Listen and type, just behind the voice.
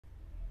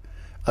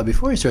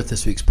Before we start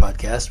this week's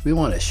podcast, we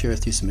want to share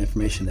with you some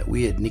information that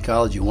we at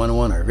Necology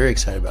 101 are very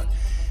excited about.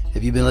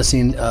 If you've been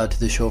listening to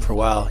the show for a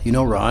while, you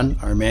know Ron,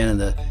 our man in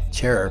the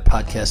chair, our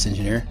podcast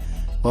engineer.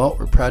 Well,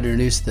 we're proud to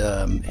introduce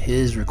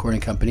his recording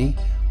company,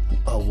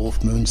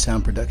 Wolf Moon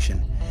Sound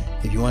Production.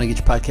 If you want to get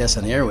your podcast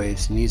on the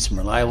airwaves, you need some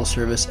reliable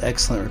service,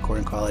 excellent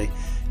recording quality,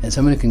 and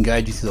someone who can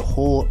guide you through the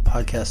whole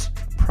podcast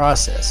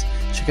process.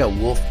 Check out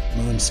Wolf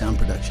Moon Sound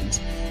Productions.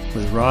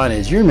 With Ron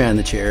as your man in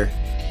the chair,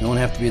 you won't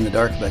have to be in the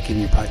dark about getting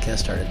your podcast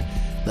started.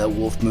 Let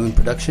Wolf Moon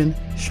Production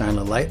shine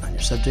a light on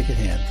your subject at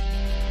hand.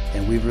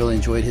 And we've really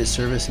enjoyed his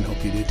service and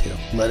hope you do too.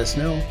 Let us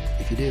know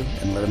if you do,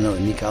 and let him know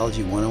that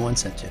Necology 101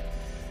 sent you.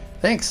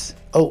 Thanks.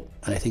 Oh,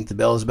 and I think the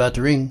bell is about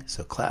to ring,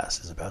 so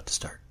class is about to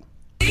start.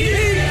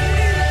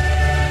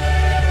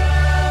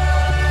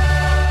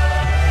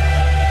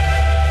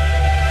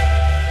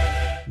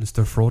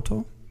 Mr.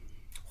 Froto?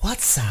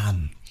 What,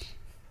 Sam?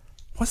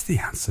 What's the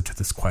answer to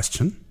this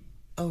question?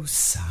 Oh,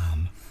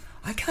 Sam,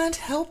 I can't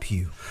help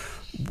you.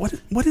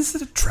 What is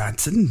it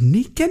attracts a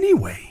Neek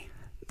anyway?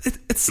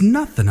 It's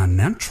nothing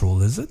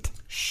unnatural, is it?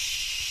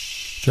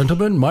 Shh.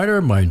 Gentlemen, might I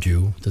remind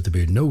you that there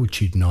be no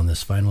cheating on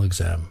this final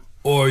exam,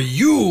 or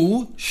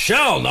you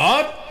shall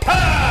not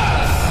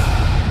pass!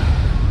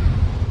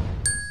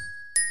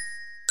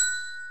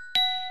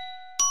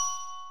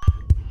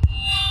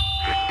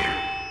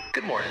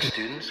 Good morning,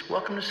 students.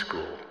 Welcome to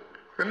school.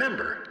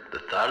 Remember, the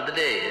thought of the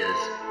day is...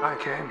 I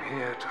came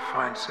here to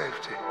find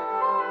safety.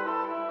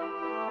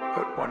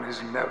 But one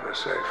is never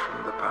safe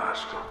from the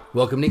past.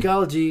 Welcome to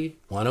Necology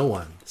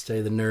 101.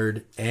 Study the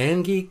nerd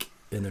and geek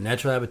in their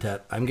natural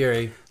habitat. I'm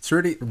Gary. It's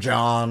Rudy.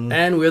 John.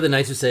 And we're the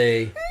knights who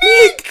say...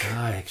 Geek!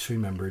 I actually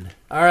remembered.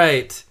 All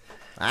right.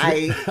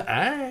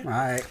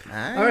 Aye.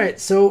 All right,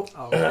 so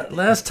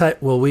last time...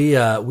 Well, we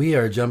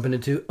are jumping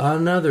into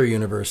another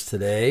universe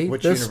today.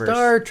 Which the universe?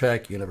 Star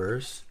Trek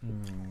universe.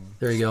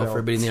 There you go, for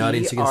everybody in the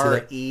audience. You can see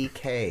that.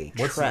 T-R-E-K.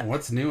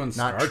 What's new in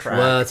Star Trek?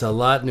 Well, it's a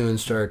lot new in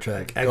Star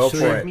Trek. Go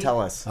for it. Tell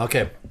us.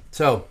 Okay,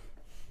 so...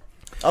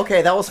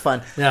 Okay, that was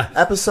fun. Yeah.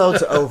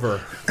 Episode's over.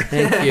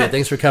 Thank you.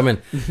 Thanks for coming.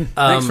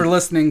 Thanks for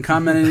listening,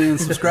 commenting, and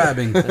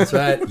subscribing. That's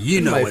right. You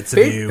know My it's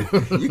of you.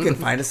 You can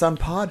find us on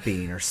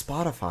Podbean or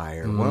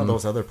Spotify or one of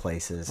those other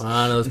places. One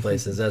of those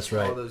places. That's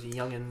right. All those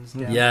youngins.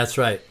 Yeah, that's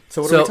right.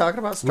 So what are we talking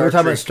about? We're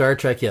talking about Star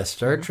Trek. Yes,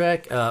 Star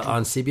Trek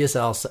on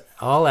CBS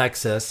All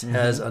Access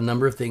has a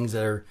number of things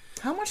that are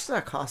How much does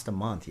that cost a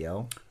month,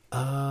 yo?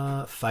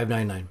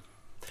 $5.99.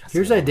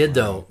 Here's what I did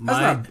though.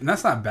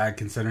 That's not bad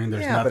considering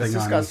there's but it's nothing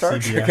just on got Star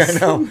CBS. Trek. I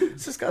know.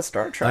 It's just got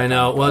Star Trek. I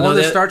know. Well, no,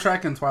 there's Star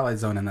Trek and Twilight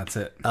Zone, and that's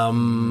it. Yeah,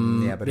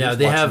 but who's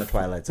they watching have. the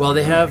Twilight Zone? Well,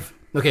 they have.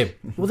 Okay.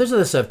 Well, there's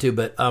other stuff too,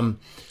 but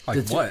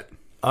Like what?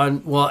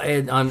 on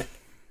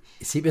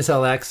CBS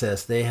All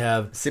Access they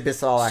have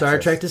CBS All Star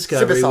Access. Trek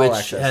Discovery, CBS All which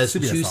Access. has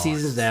CBS 2 All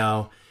seasons Access.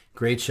 now.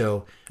 Great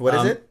show. What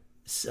is it?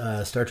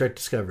 Star Trek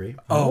Discovery.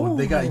 Oh,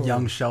 they got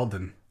Young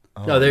Sheldon.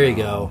 Oh, there you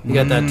go. You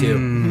got that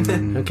too.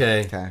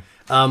 Okay. Okay.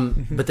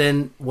 But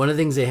then one of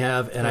the things they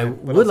have, and I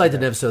what would else like they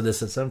to episode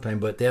this at some time,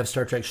 but they have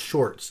Star Trek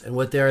shorts, and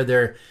what they're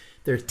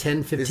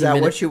 10, 15 Is that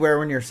minutes. what you wear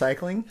when you're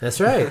cycling? That's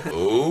right.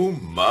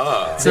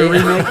 It's a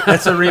remake.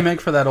 It's a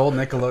remake for that old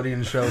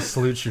Nickelodeon show,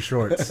 Salute Your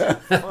Shorts.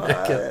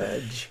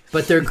 Fudge.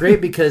 But they're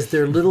great because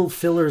they're little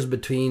fillers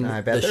between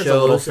I bet the there's a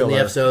little shows and the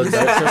filler. episodes.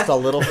 That's just a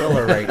little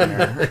filler right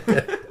there.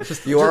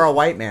 You are a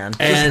white man.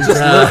 And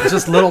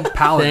Just little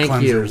palate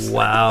thank you. cleansers.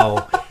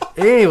 Wow.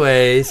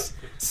 Anyways,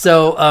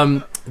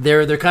 so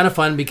they're kind of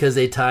fun because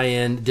they tie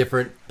in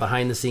different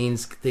behind the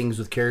scenes things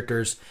with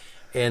characters,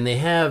 and they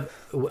have.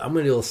 I'm going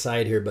to do a little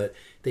side here, but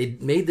they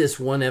made this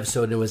one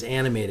episode and it was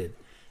animated,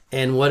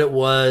 and what it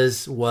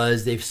was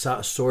they've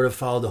sort of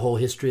followed the whole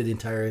history of the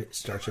entire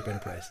Starship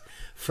Enterprise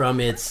from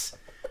its.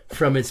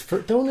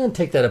 Don't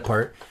take that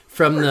apart.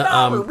 From the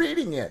We're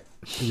reading it.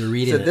 you're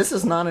reading So it. this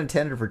is not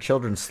intended for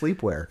children's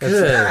sleepwear.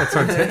 Good.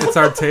 It's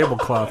our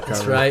tablecloth cover.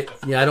 That's right.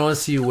 Yeah, I don't want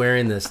to see you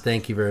wearing this.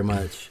 Thank you very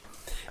much.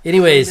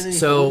 Anyways,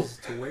 so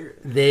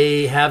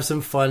they have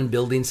some fun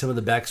building some of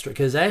the backstory.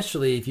 Because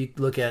actually, if you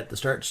look at the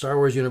Star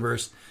Wars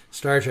universe,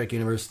 Star Trek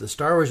universe, the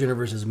Star Wars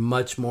universe is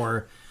much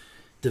more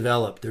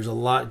developed. There's a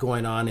lot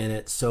going on in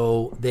it.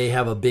 So they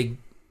have a big...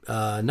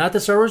 not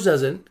that Star Wars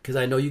doesn't, because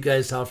I know you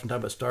guys often talk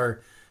about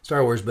Star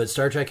Wars, but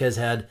Star Trek has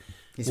had...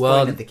 He's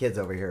pointing at the kids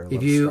over here.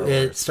 who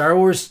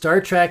love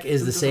Star Trek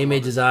is the same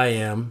age as I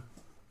am.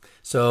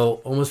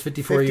 So almost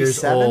 54 years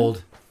 57?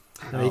 old.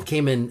 It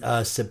came in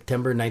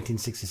September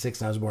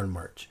 1966, and I was born in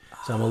March.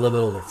 So I'm a little bit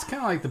older. It's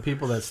kind of like the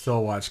people that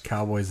still watch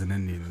Cowboys and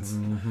Indians.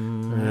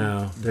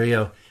 Yeah, there you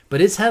go. But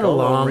it's had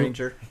Lone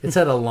Ranger. it's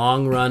had a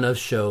long run of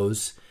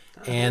shows,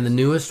 and the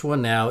newest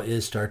one now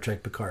is Star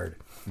Trek Picard.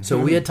 So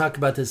we had talked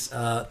about this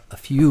a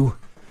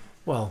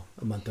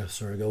month or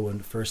so ago when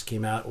it first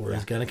came out, or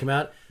is going to come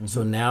out.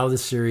 So now the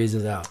series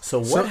is out. So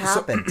what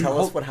happened?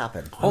 Tell us what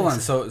happened. Hold on.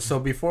 So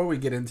before we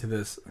get into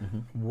this,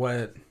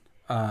 what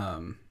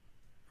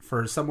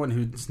for someone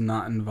who's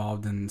not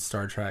involved in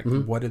Star Trek,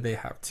 what do they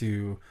have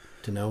to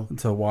know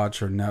to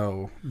watch or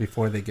know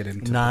before they get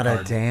into Not a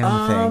Picard?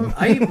 damn thing.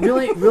 I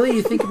really,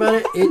 you think about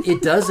it,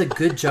 it does a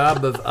good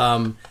job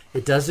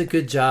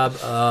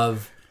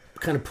of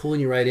kind of pulling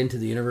you right into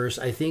the universe.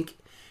 I think.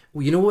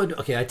 Well, you know what?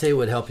 Okay, I tell you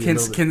what helped you.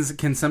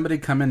 Can somebody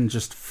come in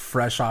just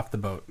fresh off the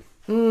boat?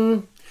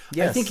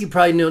 Yes. I think you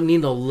probably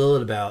need a little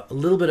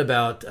bit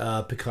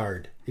about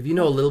Picard. If you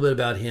know a little bit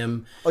about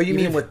him. Oh, you even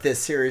mean if- with this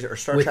series or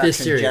Star with Trek this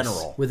in series?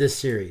 general? With this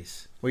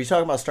series, Were you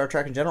talking about Star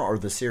Trek in general or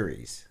the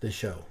series? the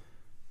show.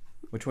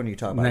 Which one are you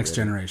talking about? Next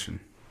Rudy? Generation.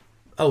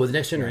 Oh, with the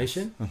Next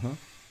Generation.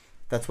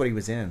 That's what he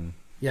was in.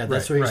 Yeah,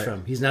 that's Right, where he's right.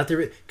 from. He's not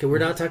the. Cause we're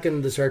not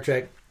talking the Star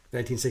Trek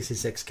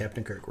 1966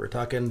 Captain Kirk. We're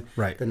talking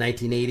Right. the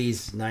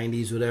 1980s,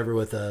 90s, whatever,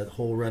 with a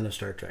whole run of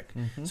Star Trek.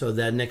 So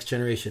that Next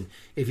Generation.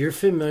 If you're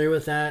familiar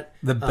with that,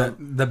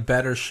 The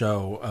better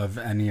show of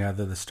any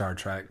other the Star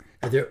Trek.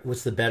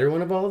 what's the better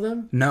one of all of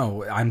them?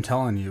 No, I'm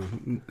telling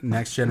you,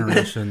 Next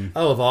Generation.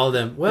 Oh, of all of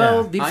them.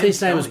 Well, Yeah. Deep I'm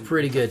Space Nine was telling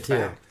pretty you good for a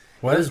too. fact.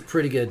 What? That was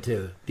pretty good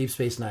too. Deep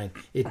Space Nine.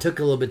 It took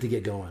a little bit to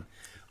get going.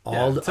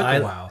 it took a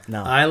while.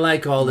 No. I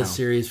like all the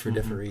series for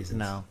different reasons.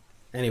 No.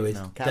 Anyways,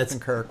 No. that's Captain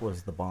Kirk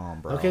was the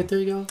bomb, bro. okay. There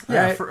you go.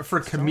 Yeah, All right. for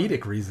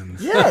comedic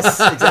reasons. Yes,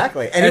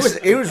 exactly. And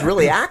it was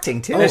really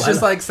acting too. It's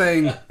just like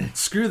saying,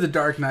 screw the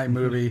Dark Knight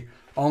movie,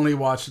 only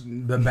watch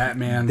the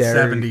Batman there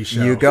 70s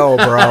show. you go,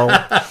 bro.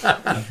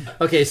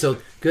 Okay, so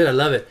good. I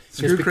love it.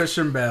 Screw Just be-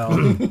 Christian Bale.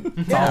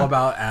 It's all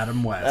about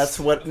Adam West. That's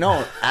what.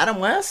 No, Adam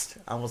West.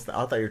 I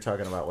thought you were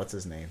talking about what's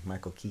his name,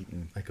 Michael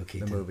Keaton. Michael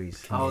Keaton. The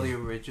movies. Oh, the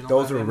original.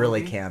 Those were Batman really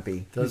movie?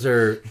 campy. Those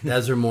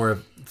are more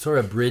of sort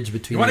of a bridge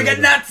between. You want to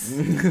the get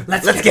older-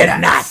 nuts? Let's get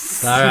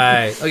nuts. All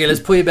right. Okay,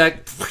 let's pull you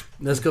back.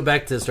 Let's go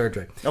back to Star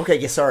Trek. Okay,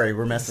 yeah, sorry,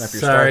 we're messing up your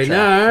Sorry,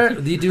 Star Trek.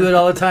 no, you do it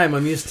all the time.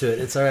 I'm used to it.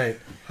 It's all right.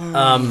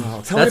 Tell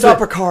me that's about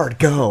what- Picard.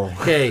 Go.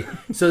 Okay,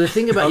 so the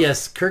thing about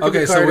yes, Kirk and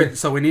Okay, Picard.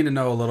 so we need to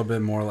know a little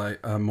bit more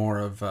more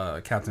of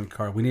Captain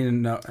Picard. We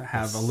need to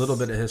have a little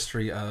bit of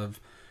history of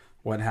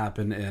what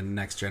happened in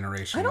Next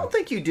Generation. I don't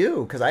think you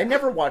do because I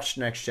never watched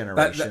Next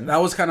Generation. that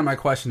was kind of my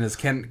question: is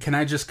can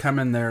I just come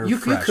in there? You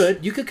fresh?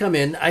 could come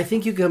in. I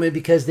think you come in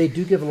because they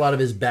do give a lot of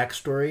his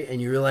backstory, and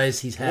you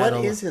realize he's had. What a,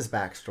 is his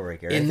backstory,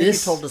 Gary? In I think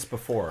this- you told us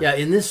before. Yeah,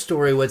 in this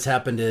story, what's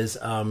happened is,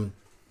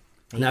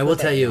 and I will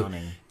tell you,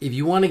 if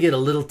you want to get a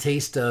little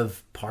taste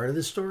of part of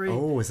the story,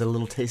 Oh, is it a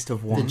little taste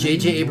of wine? the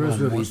J.J. Abrams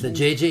movies, the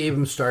J.J.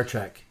 Abrams Star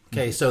Trek.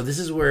 Okay, so this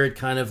is where it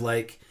kind of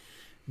like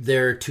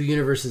there are two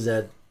universes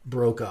that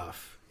broke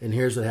off, and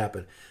here's what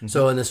happened.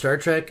 So in the Star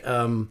Trek,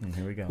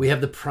 Here we go. we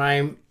have the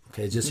prime.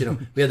 Okay, just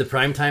we have the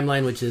prime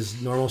timeline, which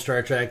is normal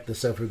Star Trek, the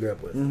stuff we grew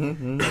up with,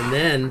 and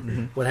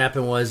then what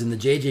happened was in the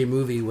J.J.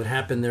 movie, what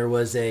happened there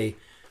was a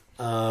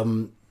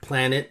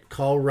planet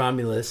called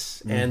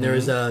Romulus, and there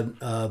was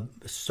a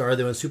star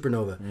that went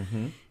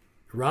supernova.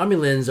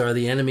 Romulans are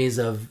the enemies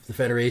of the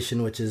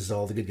Federation, which is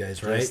all the good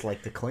guys, right? Just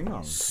like the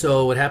Klingons.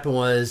 So what happened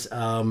was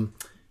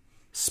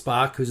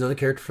Spock, who's another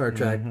character from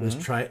Star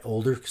Trek,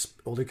 was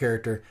older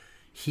character.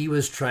 He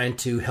was trying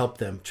to help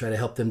them,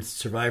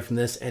 survive from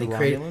this, and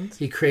Romulans?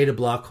 he created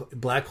a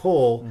black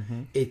hole.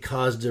 It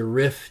caused a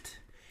rift,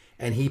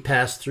 and he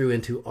passed through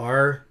into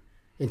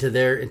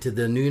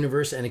the new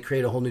universe, and it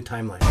created a whole new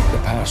timeline. The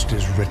past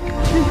is written,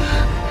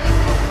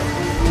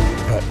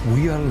 but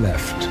we are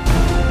left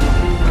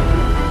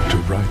to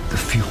write the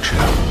future.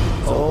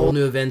 So a whole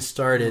new event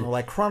started,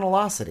 Like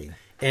chronolosity.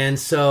 and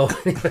so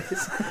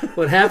anyways,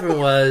 what happened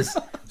was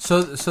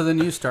So the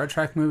new Star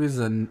Trek movie is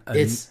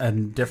It's- a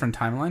different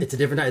timeline. it's a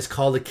different. It's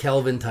called the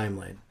Kelvin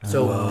timeline.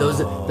 So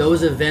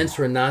those events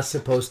were not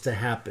supposed to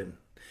happen.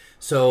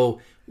 So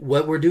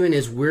what we're doing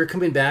is we're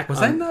coming back.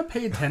 Was I not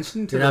paying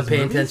attention to? You're not those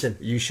paying movies? attention.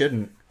 You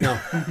shouldn't. No.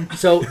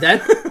 So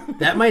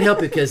that might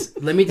help you because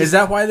let me just. Is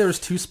that why there was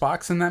two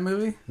Spocks in that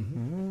movie?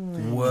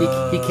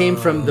 he came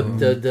from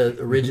the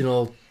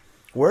original.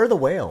 Where are the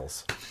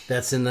whales?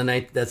 That's in the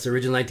night. That's the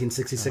original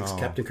 1966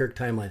 Captain Kirk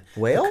timeline.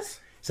 Whales?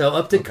 So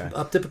up to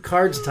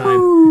Picard's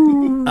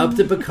time. Up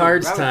to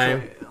Picard's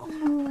time.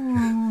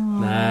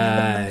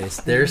 Nice.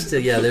 They're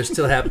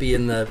still happy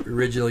in the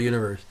original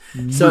universe.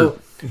 So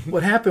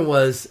what happened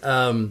was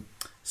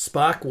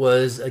Spock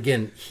was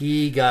again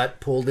he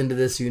got pulled into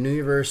this new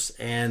universe,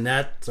 and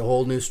that's a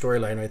whole new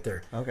storyline right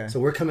there. Okay. So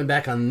we're coming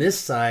back on this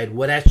side.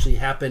 What actually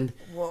happened?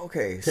 Well,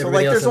 okay. So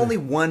everybody like, else there's on only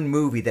one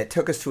movie that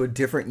took us to a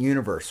different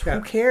universe. Yeah.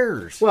 Who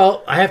cares?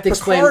 Well, I have to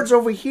explain. Picard's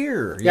over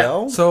here, Yeah.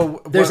 yo.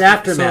 So There's what-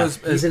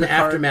 aftermath. so is He's in Picard-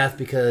 aftermath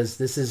because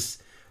this is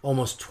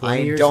almost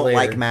 20 I years don't later.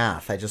 like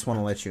math. I just want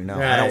to let you know. I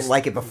Right. don't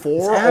like it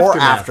before It's or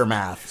aftermath.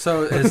 aftermath.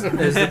 So is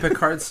the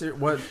Picard series?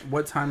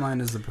 What timeline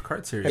is the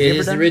Picard series? It you ever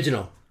is the done-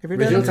 original. Have you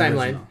Original done-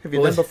 timeline. Have you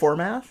What done was- before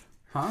math?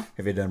 Huh?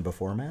 Have you done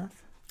before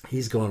math?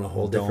 He's going a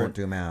whole Don't different.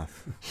 do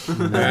math. All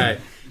right.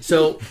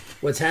 So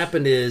what's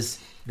happened is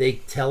they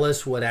tell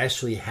us what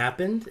actually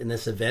happened in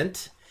this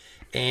event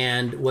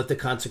and what the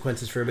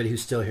consequences for everybody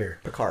who's still here.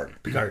 Picard.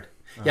 Picard.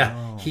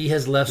 Yeah, he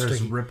has left.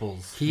 There's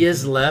ripples. He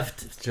has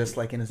left. Just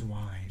like in his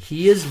wine.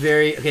 He is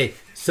very okay.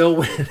 So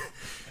when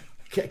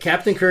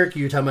Captain Kirk,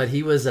 you're talking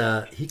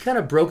about, he kind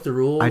of broke the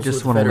rules. I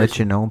just want to let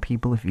you know,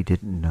 people, if you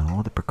didn't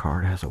know, that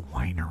Picard has a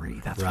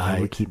winery. That's why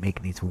we Right. keep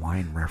making these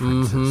wine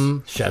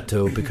references.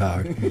 Chateau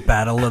Picard.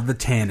 Battle of the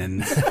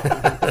Tannins.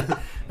 All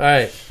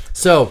right.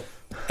 So,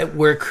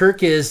 where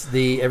Kirk is,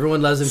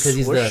 everyone loves him because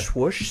he's Swoosh,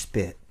 swoosh,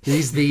 spit.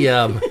 he's the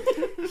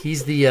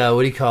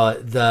what do you call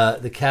it?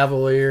 The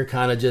cavalier,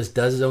 kind of just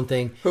does his own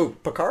thing. Who,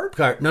 Picard?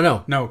 Picard.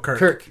 No,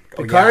 Kirk.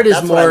 Picard yeah, is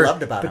that's more. what I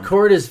loved about him.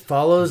 Picard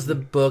follows the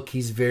book.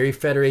 He's very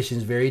Federation.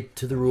 He's very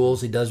to the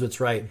rules. He does what's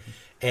right.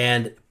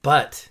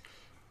 But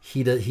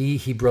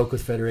he broke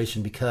with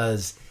Federation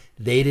because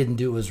they didn't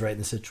do what was right in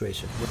the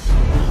situation.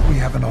 We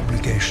have an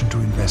obligation to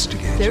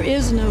investigate. There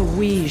is no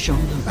we,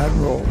 Jean-Luc.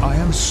 Admiral, I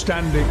am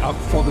standing up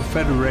for the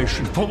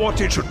Federation, for what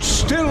it should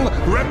still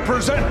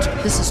represent.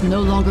 This is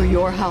no longer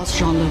your house,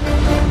 Jean-Luc.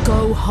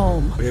 Go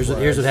home. Here's what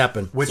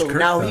happened. So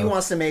now he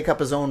wants to make up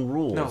his own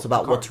rules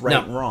about what's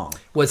right and wrong.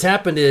 What's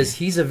happened is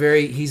he's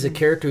a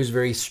character who's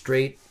very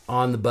straight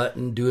on the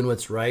button, doing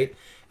what's right.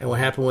 And what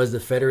happened was the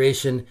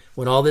Federation,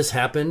 when all this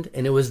happened,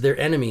 and it was their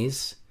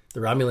enemies, the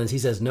Romulans, he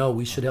says, no,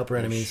 we should help our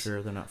enemies.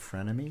 Sure they're not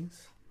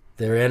frenemies?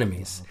 They're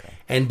enemies.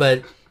 Okay.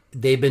 But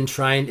they've been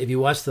trying, if you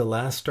watch the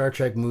last Star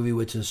Trek movie,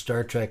 which is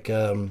Star Trek,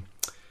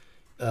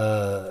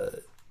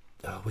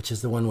 which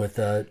is the one with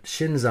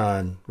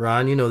Shinzon.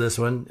 Ron, you know this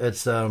one.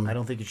 It's I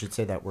don't think you should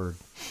say that word.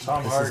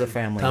 Tom Hardy. This is a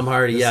family. Tom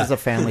Hardy, This yeah. is a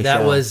family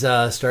That show.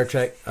 was Star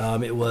Trek.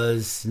 It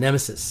was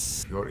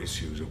Nemesis. Your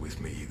issues are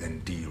with me, then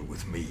deal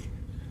with me.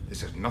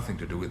 This has nothing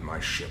to do with my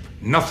ship,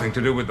 nothing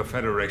to do with the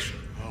Federation.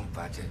 Oh,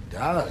 but it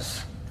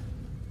does.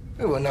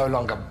 We will no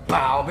longer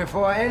bow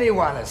before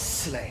anyone as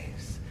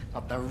slaves.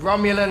 Not the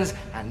Romulans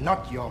and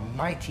not your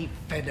mighty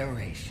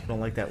Federation. I don't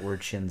like that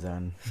word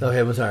Shinzon. So, hey,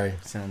 I'm sorry.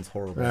 Sounds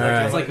horrible. All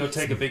right. It's like go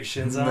take a big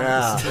Shinzon.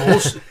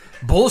 Nah.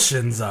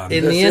 Bullshins on.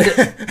 In the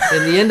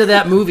end of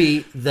that movie,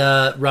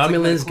 the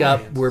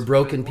Romulans were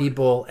broken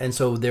people, and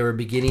so they were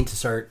beginning to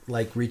start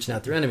like reaching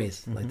out their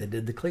enemies, like they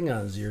did the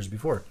Klingons years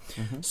before.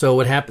 So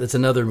what happened? It's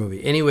another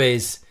movie.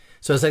 Anyways,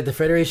 so it's like the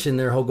Federation.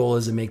 Their whole goal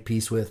is to make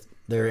peace with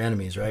their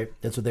enemies, right?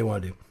 That's what they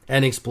want to do,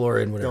 and explore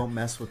and whatever. Don't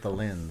mess with the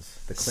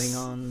Lins. The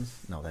Klingons.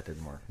 No, that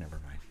didn't work. Never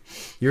mind.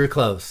 You were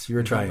close. You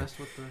were trying. Mess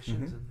with the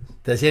Shinzons.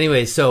 That's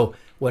anyway. So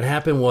what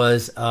happened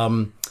was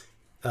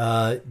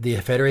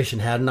the Federation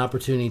had an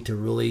opportunity to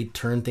really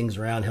turn things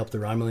around, help the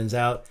Romulans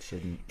out.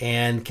 Shouldn't.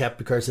 And Captain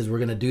Picard says, "We're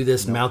going to do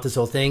this, mount this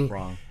whole thing."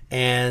 Wrong.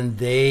 And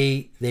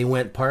they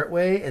went part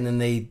way, and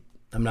then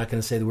I'm not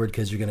going to say the word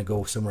because you're going to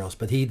go somewhere else.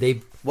 But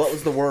they What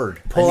was the word?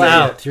 pull I need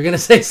out. it. You're going to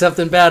say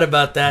something bad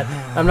about that.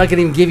 I'm not going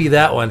to even give you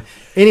that one.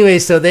 Anyway,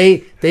 so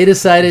they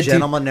decided to.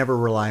 Gentlemen never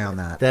rely on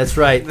that. That's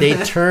right. They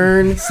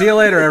turned. See you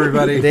later,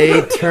 everybody.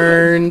 They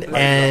turned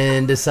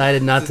and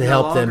decided not to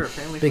help them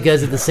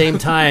because at the same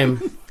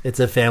time, it's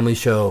a family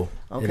show.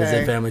 It is a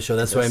Okay. family show.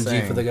 That's why I'm Just G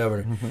saying. for the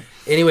governor.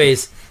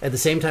 Anyways, at the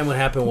same time, what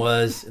happened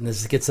was, and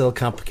this gets a little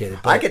complicated.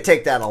 I could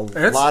take that a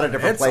lot of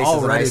different it's places,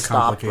 and I already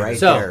stopped complicated. right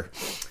So- there.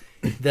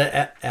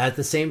 At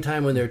the same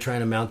time, when they're trying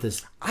to mount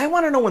this, I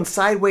want to know when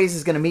Sideways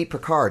is going to meet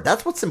Picard.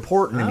 That's what's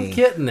important to I'm me.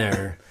 getting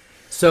there.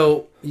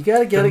 So you got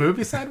to get The it.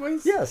 movie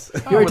Sideways? Yes.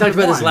 You already talked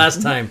about this one.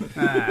 last time.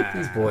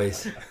 These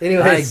boys. I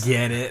Anyways,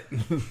 get it.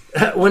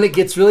 when it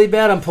gets really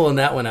bad, I'm pulling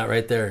that one out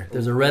right there.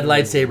 There's a red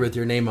lightsaber with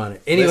your name on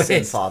it. Anyways,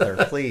 Listen, Father,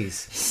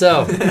 please.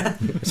 so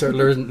start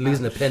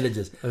losing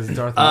appendages. That's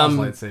Darth Maul's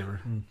lightsaber.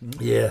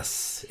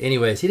 Yes.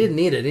 Anyways, he didn't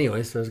need it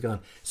anyways, so it's gone.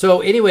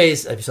 So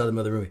anyways, if you saw the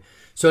other movie.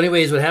 So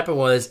anyways, what happened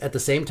was at the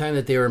same time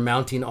that they were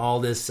mounting all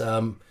this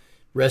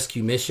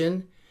rescue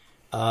mission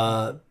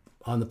on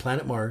the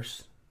planet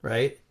Mars,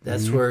 right?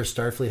 That's where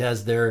Starfleet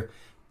has their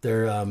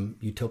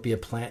Utopia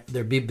plant.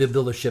 They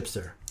build their ships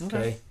there.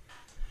 Okay.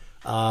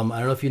 I don't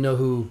know if you know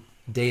who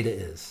Data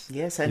is.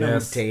 Yes, I know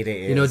who Data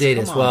is. You know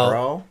Data Come is. on,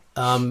 Well,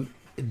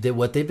 bro.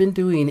 what they've been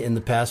doing in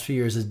the past few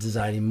years is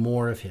designing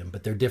more of him,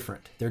 but they're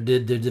different. They're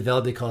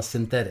developed, they call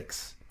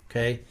synthetics.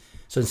 Okay,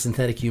 so it's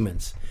synthetic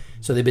humans.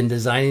 So they've been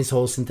designing these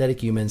whole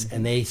synthetic humans,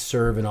 and they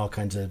serve in all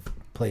kinds of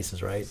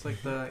places, right? It's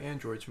like the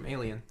androids from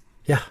Alien.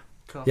 Yeah,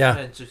 Cut off Yeah. the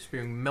head, just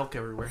spewing milk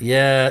everywhere.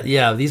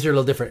 yeah. These are a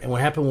little different. And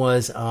what happened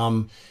was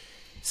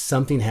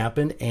something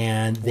happened,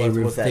 and What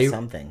was that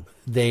something?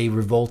 They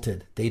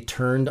revolted. They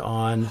turned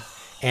on,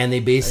 and they I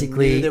knew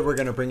basically they were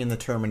going to bring in the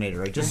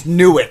Terminator. I just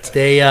knew it.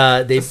 they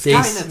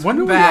Skynet's When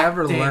do we back,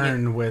 ever dang it.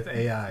 learn with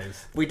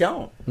AIs? We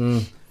don't.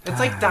 It's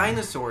like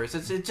dinosaurs.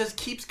 It just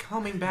keeps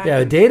coming back. Yeah,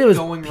 and Data was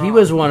going he wrong.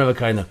 was one of a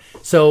kind though.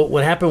 So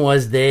what happened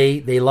was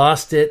they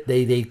lost it.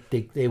 They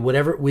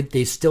whatever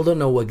they still don't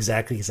know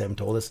exactly because they haven't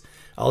told us.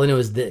 All I know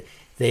is that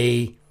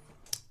they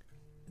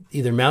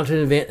either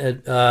mounted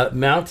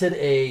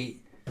a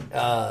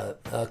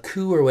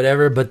coup or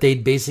whatever, but they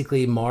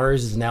basically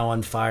Mars is now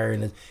on fire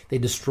and they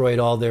destroyed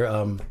all their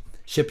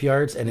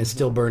shipyards and it's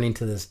still burning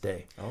to this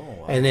day. Oh,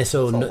 wow. And they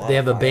they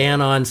have a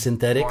ban on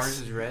synthetics. Mars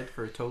is red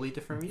for a totally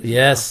different reason.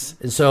 Yes,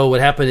 and so what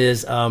happened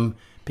is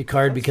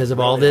Picard, because of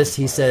all this,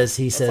 he says,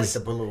 It's like the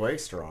Blue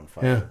Oyster on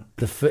fire.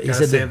 yeah, he Gotta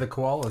said save the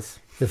koalas.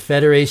 the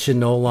Federation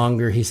no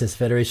longer. He says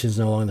Federation is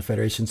no longer the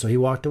Federation, so he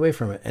walked away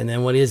from it. And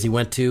then what is he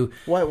went to?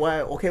 What?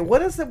 Okay,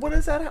 what is that? What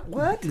is that?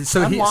 What?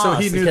 So he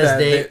knew Because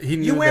that he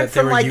knew You went that they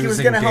from, were like, he was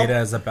using gonna data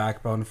help- as a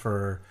backbone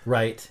for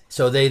Right.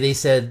 So they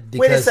said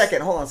because, Wait a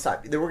second. Hold on.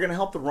 Stop. They were going to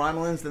help the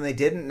Romulans, then they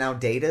didn't. Now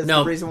Data is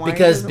No, the reason why. he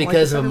because doesn't like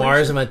because the of a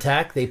Federation? Mars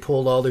attack, they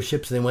pulled all their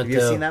ships and they went Have you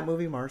to. seen that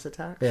movie, Mars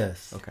Attacks?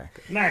 Yes. Okay.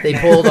 They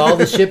pulled all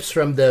the ships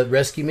from the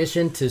rescue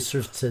mission to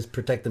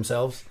protect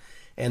themselves,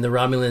 and the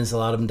Romulans, a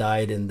lot of them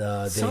died, and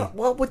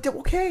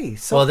they.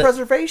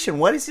 Self-preservation.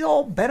 What is he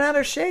all bent out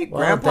of shape,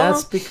 Well, Grandpa?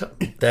 that's because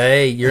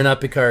hey, you're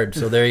not Picard,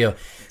 so there you go.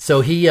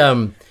 So he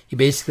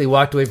basically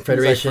walked away from He's like,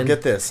 Federation.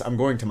 forget this. I'm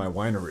going to my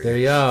winery. There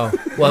you go.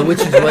 Well,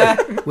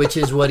 which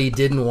is what he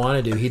didn't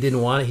want to do. He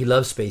didn't want it. He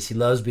loves space. He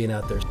loves being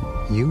out there.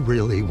 You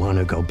really want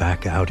to go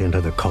back out into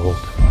the cold?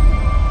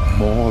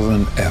 More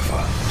than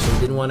ever. So he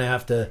didn't want to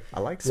have to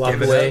walk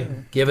Give it away, up.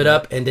 give it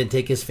up, and then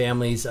take his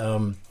family's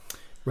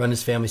run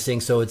his family's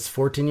thing. So it's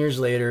 14 years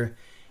later.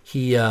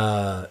 He's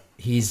got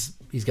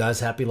his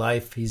happy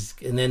life.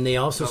 And then they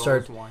also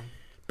start.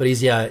 But he's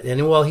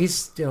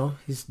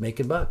he's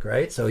making buck,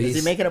 right? So Is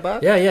he making a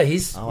buck? Yeah,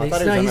 he's Oh, I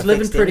thought he was on he's a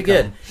living fixed pretty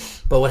income. good.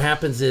 But what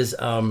happens is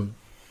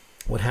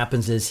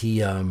he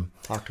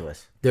Talk to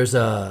us. there's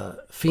a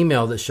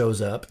female that shows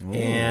up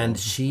and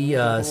she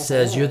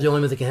says, "You're the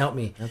only one that can help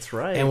me." That's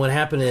right. And what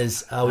happened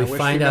is we I wish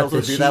find out females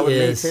would that do she that with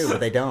is. me too, but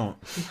they don't.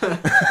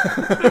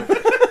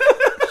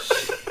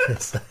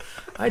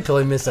 I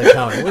totally missed that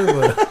comment.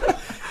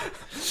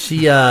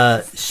 She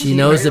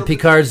knows that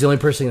Picard's the only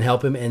person who can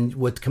help him, and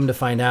what come to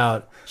find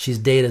out, she's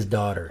Data's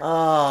daughter.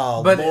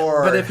 Oh, But-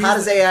 Lord. but if How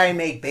he's- does AI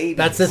make babies?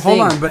 That's the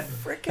Hold thing. on, but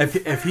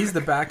if he's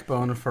the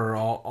backbone for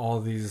all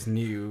these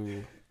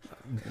new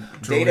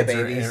Data droids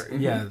or-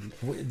 babies. yeah,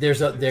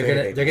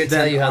 They're gonna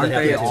tell you how aren't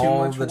they they happen.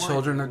 all the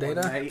children of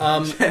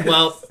Data?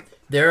 Well,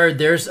 there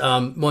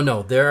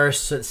are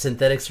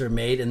synthetics that are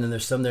made, and then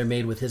there's some that are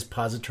made with his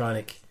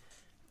positronic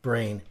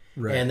brain,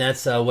 Right. and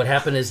that's what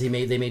happened is they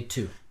made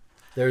two.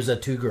 There's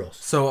two girls.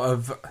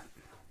 So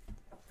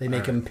They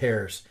make them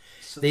pairs.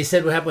 They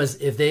said what happened was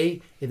if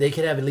they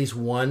could have at least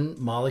one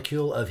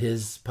molecule of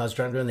his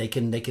positronic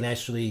brain, they can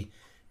actually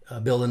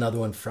build another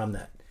one from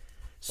that.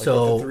 Like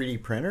So with a 3D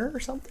printer or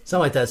something?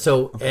 something like that.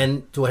 So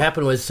and so what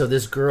happened was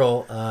this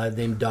girl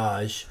named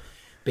Daj,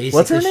 basically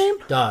What's her name?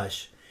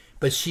 Daj,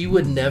 but she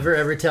would never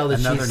ever tell that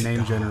another she's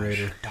name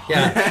generator.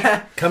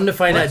 Yeah, come to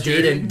find out, What's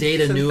your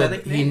Data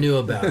synthetic he name? knew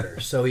about her,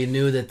 so he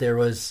knew that there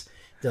was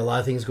a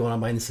lot of things going on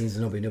behind the scenes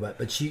that nobody knew about.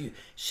 But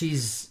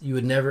she's you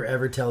would never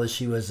ever tell that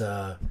she was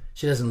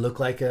she doesn't look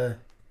like a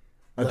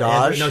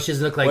Daj? No, she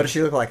doesn't look like. What does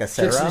she look like? A She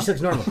Sarah?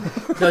 looks normal.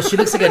 No, she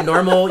looks like a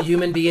normal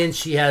human being.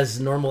 She has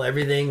normal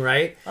everything,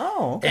 right?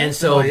 Oh, okay. And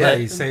so, Well, yeah,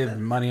 but- you save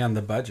money on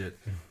the budget.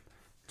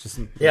 Just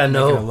Yeah, making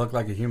no. her look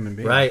like a human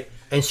being, Right.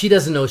 And she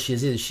doesn't know she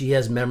is either. She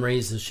has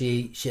memories, so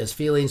she has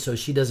feelings, so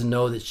she doesn't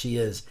know that she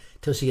is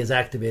till she gets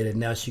activated.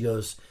 Now she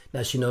knows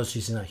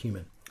she's not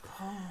human.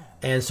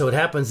 And so what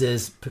happens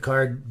is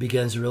Picard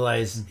begins to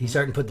realize he's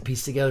starting to put the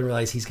piece together and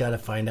realize he's got to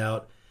find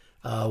out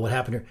what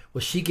happened to her.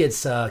 Well, she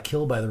gets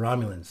killed by the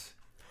Romulans.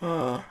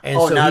 And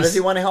now he's- does he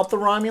want to help the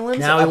Romulans?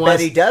 Now I he wants, bet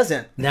he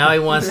doesn't. Now he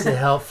wants to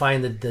help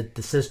find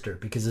the sister,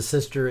 because the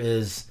sister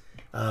is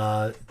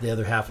the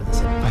other half of this.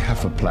 I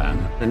have a plan.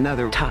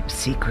 Another top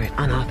secret,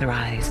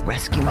 unauthorized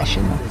rescue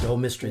mission. There's a whole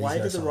mystery. Why these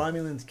did guys the solve.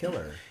 Romulans kill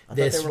her? I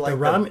This- thought they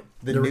were like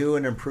the new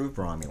and improved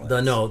Romulans.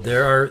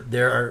 There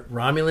are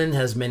Romulan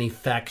has many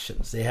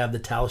factions. They have the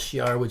Tal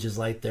Shiar, which is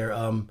like their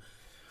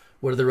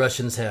what do the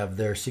Russians have?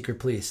 Their secret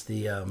police,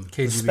 the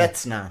KGB.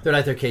 Spetsnaz. They're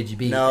like their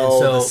KGB. No, And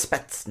so, the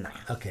Spetsnaz.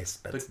 Okay, The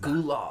Spetsnaz.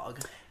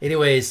 gulag.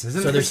 Anyways,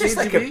 Isn't so it there's It's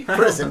like a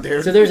prison,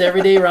 dude. so there's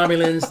everyday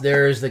Romulans.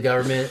 There's the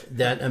government.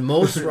 And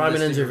most Romulans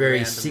Listing are very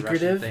random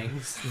secretive. Russian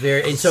things.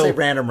 Very and Say so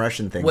random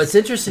Russian things. what's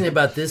interesting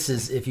about this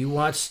is if you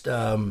watched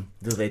Do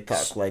they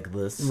talk like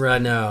this?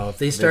 right now, if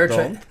they Star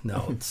don't? Trek,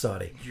 no, it's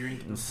Saudi.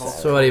 Drinking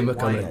Saudi Wine.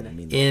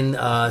 coming in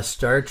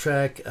Star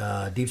Trek,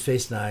 Deep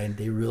Space Nine.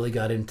 They really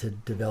got into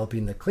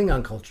developing the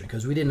Klingon culture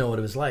because we didn't know what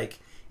it was like.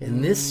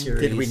 In this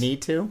series, Did we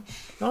need to?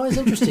 Oh, it's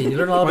interesting. You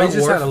learn all Well, about you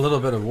just Worf. had a little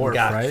bit of Worf,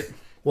 Gak. right?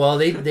 Well,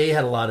 they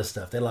had a lot of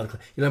stuff. They had a lot of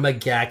you learn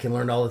about Gak and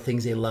learned all the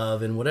things they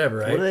love and whatever,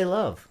 right? What do they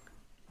love?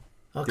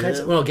 All kinds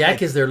of, well,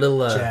 Gak is their little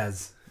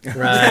Jazz. right.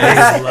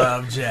 I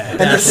love jazz. And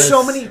there's That's-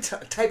 so many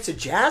types of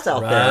jazz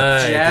out there.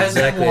 Right, Jazz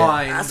exactly. and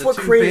wine. That's the what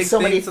two created big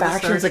so many things of the Star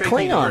factions of Trek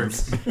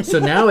Klingons. universe. So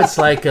now it's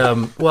like,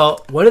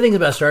 well, one of the things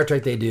about Star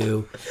Trek they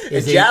do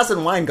is And jazz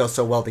and wine go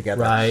so well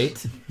together. right.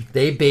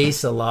 They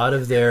base a lot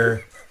of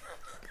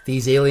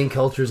these alien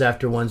cultures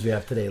after ones we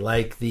have today.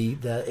 Like the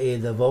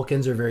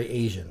Vulcans are very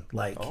Asian,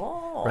 like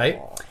right,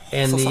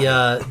 and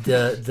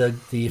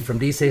the from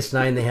Deep Space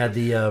Nine they had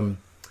the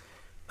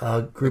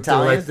group that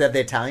were Italians? like, They have the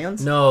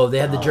Italians? no, they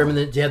had the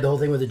German. They had the whole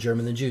thing with the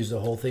German and Jews. The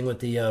whole thing with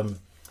the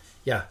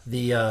not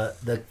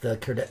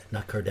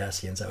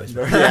Cardassians. I always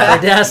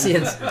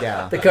Cardassians.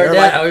 Yeah. The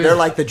they're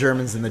like the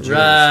Germans and the Jews.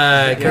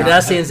 right.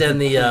 Cardassians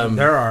and the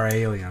There are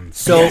aliens.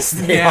 so Yes,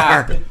 they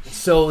are.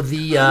 So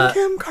the I'm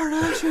Kim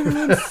Kardashian,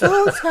 and I'm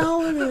so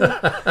talented.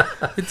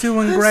 You're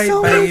doing great,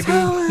 so baby.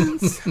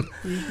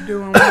 You're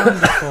doing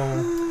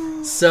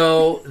wonderful.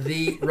 So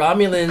the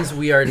Romulans,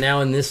 we are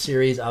now in this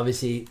series.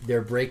 Obviously,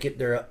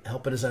 they're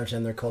helping us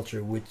understand their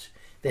culture, which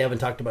they haven't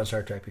talked about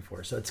Star Trek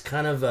before. So it's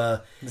kind of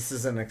this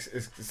is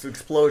it's an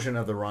explosion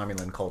of the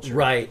Romulan culture,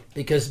 right?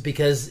 Because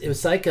it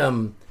was like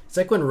it's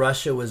like when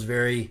Russia was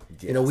very,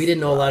 we didn't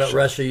know a lot of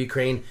Russia,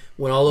 Ukraine.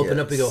 When all opened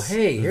up, we go,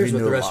 hey, here's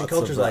what the Russian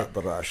culture's like.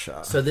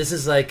 Russia. So this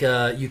is like,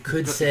 you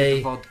could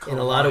say, in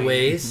a lot of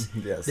ways,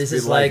 yes, this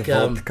is like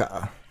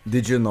vodka.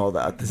 Did you know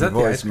that? Is that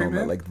the ice cream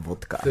man? Like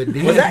vodka. Could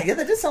be. Was that? Yeah,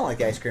 that did sound like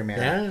the ice cream man.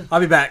 Yeah. I'll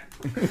be back.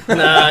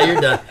 Nah, you're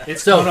done.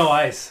 It's no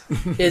ice.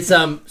 It's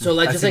so like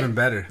That's just like even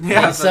better.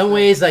 Yeah, in some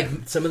ways, like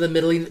some of the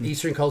Middle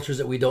Eastern cultures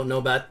that we don't know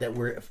about, that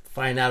we're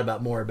finding out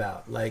about more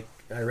about, like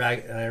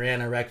Iraq,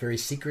 very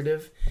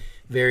secretive.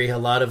 A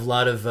lot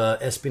of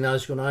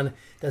espionage going on.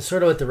 That's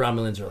sort of what the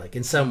Romulans are like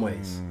in some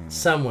ways.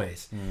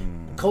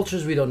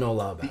 Cultures we don't know a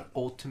lot about. The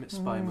ultimate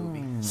spy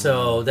movie.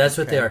 So that's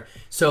what they are.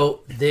 So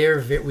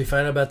we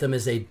find out about them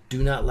is they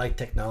do not like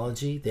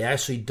technology. They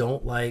actually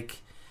don't like.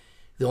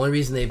 The only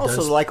reason they've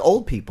also done like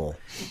old people.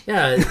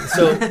 Yeah,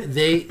 so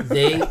they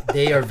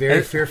are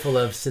very fearful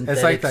of synthetics.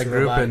 It's like that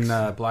group robotics.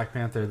 in Black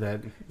Panther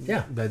that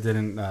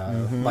didn't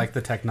like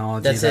the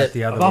technology That's that it.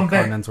 the other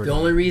Wakandans were The doing.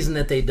 only reason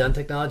that they've done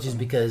technology is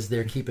because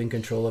they're keeping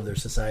control of their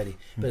society.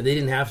 But if they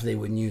didn't have to, they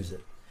wouldn't use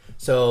it.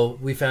 So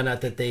we found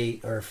out that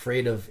they are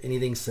afraid of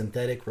anything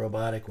synthetic,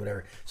 robotic,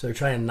 whatever. So they're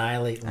trying to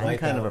annihilate and I'm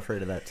wipe kind out. of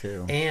afraid of that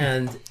too.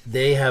 And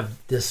they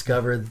have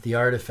discovered the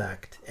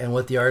artifact. And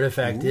what the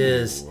artifact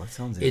is, that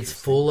sounds it's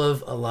full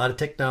of a lot of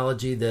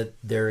technology that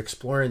they're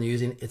exploring. They're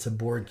using. It's a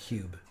Borg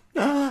cube.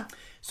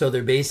 So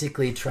they're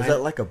basically trying. Is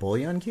that like a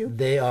bouillon cube?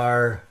 They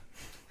are,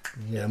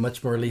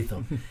 much more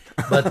lethal.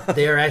 But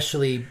they are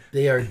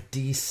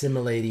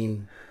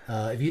de-assimilating.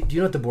 Do you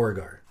know what the Borg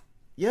are?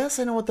 Yes,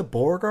 I know what the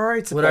Borg are.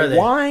 It's what a are they?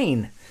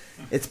 Wine.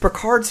 It's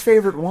Picard's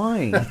favorite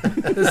wine.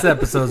 This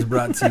episode is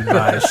brought to you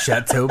by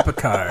Chateau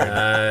Picard.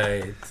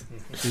 Right.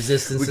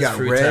 Resistance we got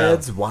is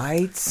reds,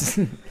 whites,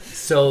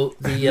 so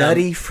the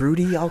nutty,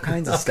 fruity, all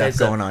kinds of stuff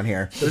going on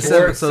here. This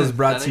episode is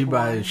brought to you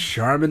by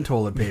Charmin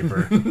toilet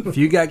paper. If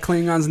you got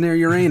Klingons near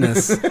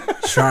Uranus,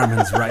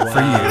 Charmin's right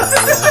for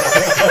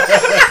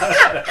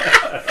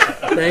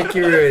you. Thank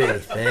you, Rudy.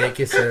 Thank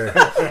you, sir.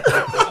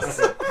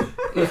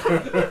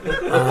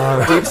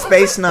 Deep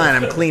Space Nine,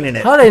 I'm cleaning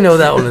it. How did I know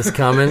that one was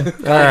coming?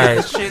 All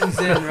right. Shins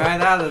in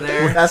right out of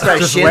there. That's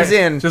right, shins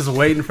in. Just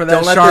waiting for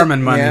that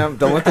Charmin money. Yeah,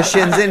 don't let the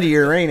shins into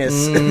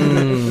Uranus.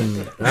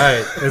 All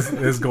right.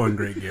 It's going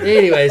great, Gary.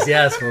 Anyways,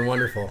 yes, we're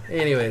wonderful.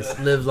 Anyways,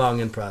 live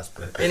long and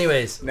prosper.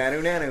 Anyways.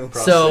 Nanu.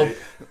 So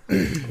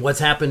what's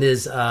happened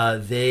is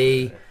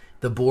the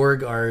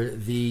Borg are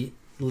the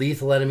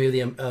lethal enemy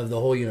of the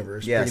whole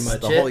universe. Yes, pretty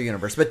much the whole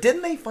universe. But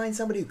didn't they find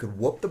somebody who could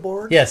whoop the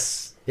Borg?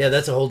 Yes. Yeah,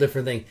 that's a whole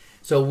different thing.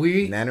 So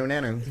Nanu.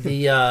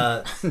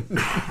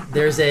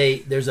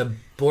 There's a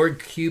Borg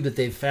cube that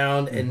they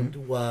found, and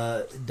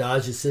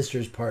Daj's sister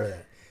is part of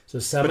that. So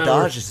somehow,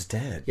 but Daj is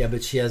dead. Yeah,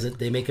 but she hasn't.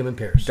 They make him in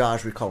pairs.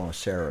 Daj, we call him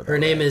Sarah. Her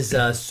name is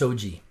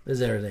Soji. Is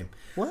that her name?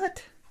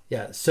 What?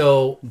 Yeah.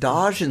 So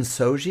Daj and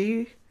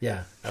Soji.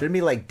 Yeah. Shouldn't it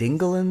be like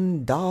Dingle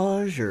and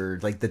Daj or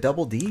like the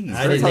double D's?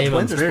 I didn't name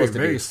them.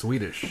 Very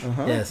Swedish.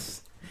 Yes.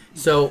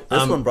 So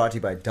this one brought to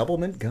you by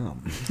Doublemint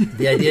Gum.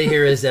 The idea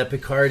here is that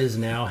Picard is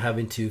now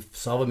having to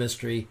solve a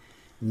mystery,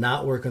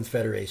 not work with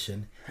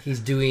Federation. He's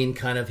doing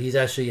he's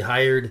actually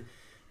hired,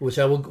 which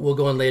we'll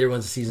go on later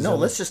once the season's over.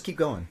 No, let's just keep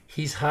going.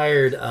 He's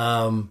hired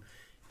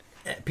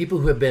people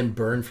who have been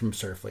burned from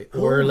Starfleet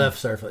or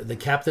left Starfleet. The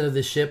captain of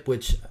the ship,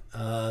 which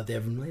they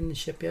haven't landed the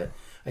ship yet.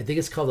 I think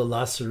it's called the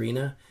La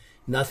Serena.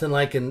 Nothing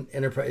like an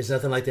Enterprise. It's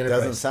nothing like the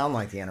Enterprise. Doesn't sound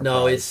like the Enterprise.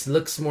 No, it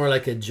looks more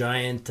like a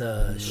giant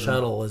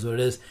shuttle is what it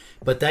is.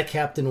 But that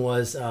captain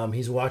was,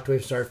 he's walked away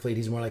from Starfleet.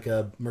 He's more like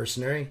a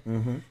mercenary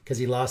because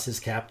he lost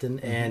his captain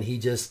and he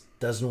just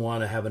doesn't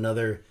want to have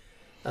another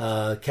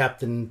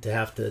captain to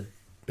have to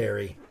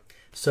bury.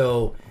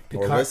 So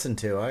Picard, or listen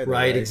to either.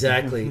 Right,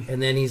 exactly.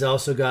 And then he's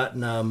also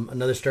gotten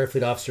another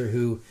Starfleet officer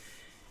who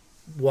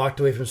walked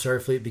away from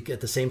Starfleet.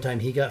 At the same time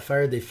he got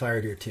fired, they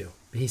fired her too.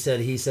 He said,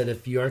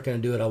 if you aren't going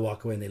to do it, I'll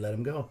walk away. And they let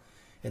him go.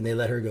 And they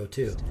let her go,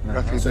 too.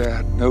 They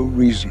had no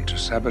reason to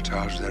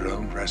sabotage their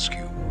own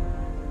rescue.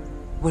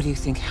 What do you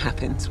think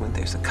happens when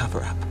there's a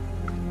cover-up?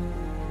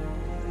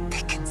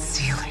 They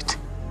conceal it.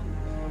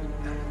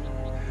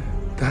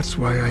 That's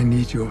why I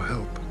need your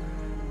help.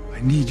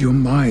 I need your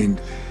mind,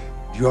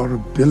 your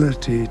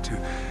ability to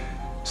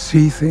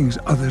see things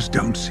others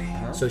don't see.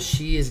 So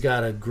she has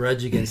got a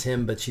grudge against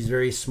him, but she's a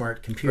very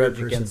smart computer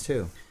person. Against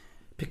who?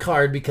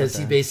 Picard, because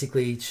he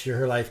basically,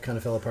 her life kind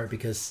of fell apart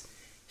because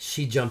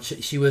she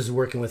was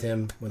working with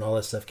him when all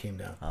that stuff came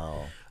down.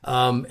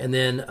 And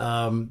then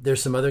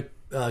there's some other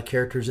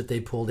characters that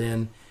they pulled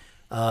in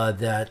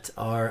that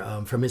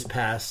are from his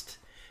past.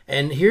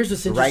 And here's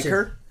what's interesting.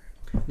 Riker?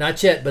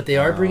 Not yet, but they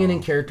are bringing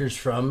in characters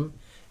from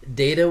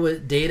Data.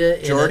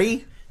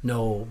 Geordi?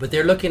 No, but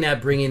they're looking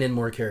at bringing in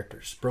more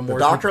characters. The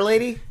doctor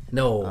lady?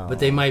 No, but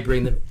they might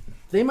bring them.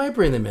 They might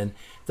bring them in.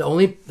 The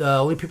only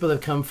people that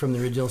have come from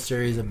the original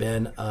series have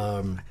been.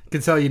 I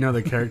can tell you know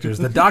the characters.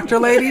 The doctor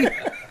lady,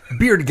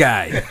 beard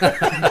guy,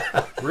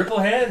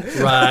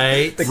 Ripplehead,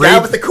 right? The guy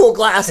with the cool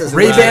glasses,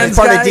 Ray-Ban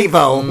part guy? of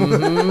Devo.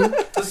 Mm-hmm.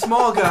 The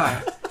small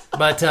guy.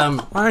 But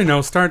I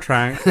know Star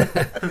Trek.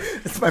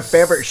 It's my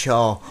favorite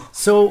show.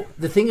 So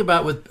the thing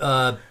about with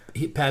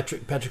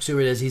Patrick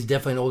Stewart is he's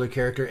definitely an older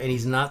character, and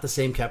he's not the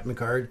same Captain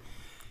Picard.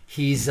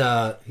 He's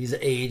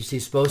aged.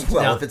 He's supposed to.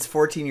 Well, now, if it's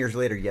 14 years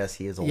later, yes,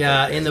 he is older.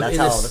 Yeah, that's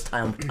how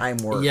the time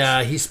works.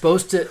 Yeah, he's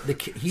supposed to.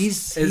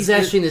 He's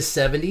actually in his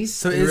 70s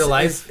So in real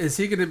life. Is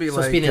he going to be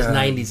supposed to be in his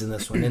 90s in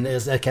this one? And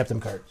as Captain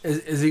Picard.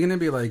 Is he going to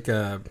be like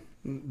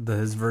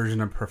his version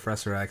of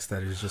Professor X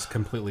that is just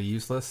completely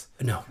useless?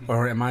 No.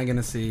 Or am I going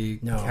to see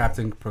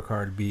Captain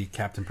Picard be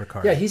Captain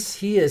Picard? Yeah, he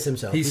is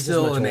himself. He's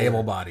still an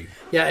able body.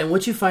 Yeah, and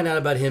what you find out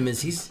about him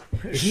is he's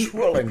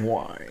swirling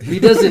wine. He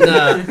doesn't.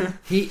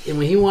 And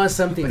when he wants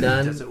something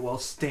done, does it while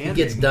standing.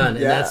 He gets done,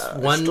 and Yeah, that's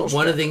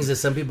one of the things that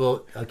some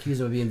people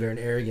accuse him of being very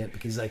arrogant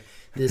because like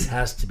this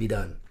has to be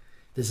done.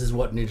 This is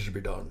what needs to be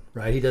done,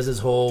 right? He does his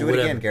whole. Do it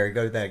whatever. again, Gary.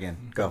 Go do that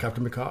again. Go.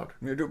 Captain Picard.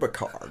 You do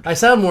Picard. I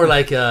sound more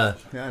like Yeah,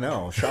 I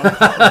know. Sean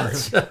Connery.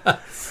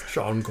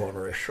 Sean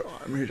Connery.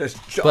 He does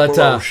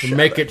But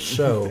make it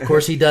so. Of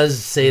course, he does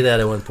say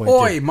that at one point.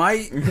 Oi, too.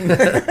 mate.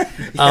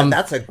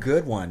 That's a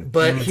good one.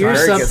 But It's a here's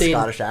very good something.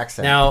 Scottish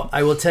accent. Now,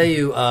 I will tell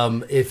you,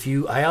 one of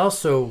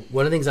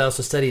the things I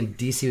also study, and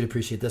DC would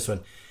appreciate this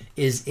one,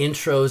 is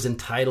intros and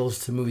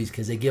titles to movies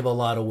because they give a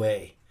lot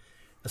away.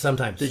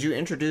 Sometimes. Did you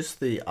introduce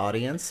the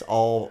audience,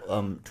 all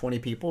 20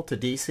 people, to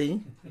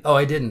DC? Oh,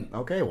 I didn't.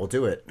 Okay, we'll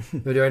do it. You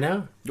want to do it right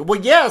now? Well,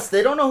 yes,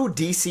 they don't know who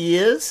DC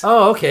is.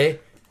 Oh, okay.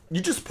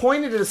 You just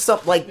pointed at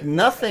something like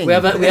nothing. We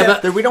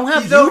don't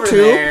have He's over YouTube.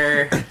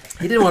 there.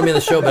 He didn't want me on the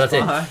show, but I'll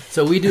tell you.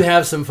 So we do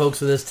have some folks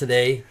with us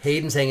today.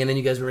 Hayden's hanging in.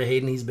 You guys remember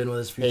Hayden? He's been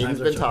with us a few times.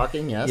 Hayden's been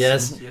talking,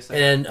 yes. Yes.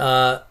 And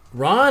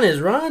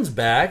Ron's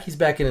back. He's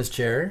back in his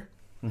chair.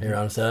 Hey,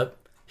 Ron, what's up?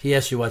 He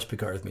actually watched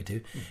Picard with me,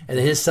 too. And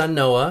then his son,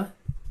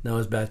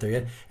 Noah's back there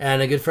yet.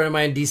 And a good friend of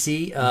mine,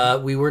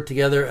 DC, we worked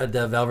together at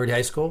Valverde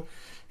High School.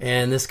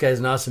 And this guy's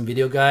an awesome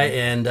video guy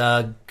and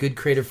a good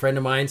creative friend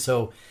of mine.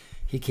 So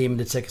he came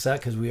to check us out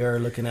because we are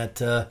looking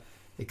at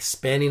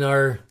expanding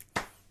our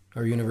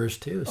universe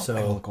too. So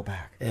I'll go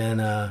back.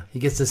 And he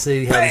gets to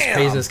see how this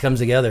craziness comes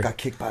together. Got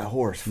kicked by a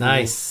horse.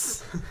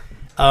 Nice.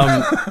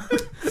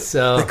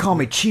 So they call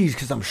me cheese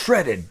because I'm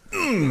shredded.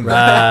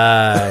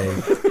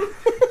 Right.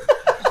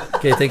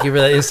 Okay, thank you for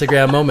that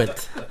Instagram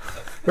moment.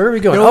 Where are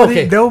we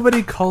going?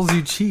 Nobody calls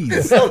you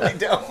cheese. No, they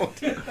don't.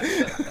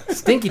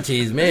 Stinky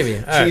cheese, maybe.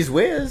 All Cheese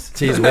whiz.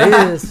 Cheese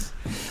whiz.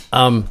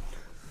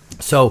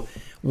 So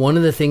one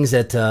of the things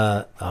that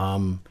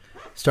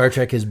Star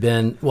Trek has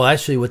been, well,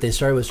 actually, what they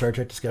started with Star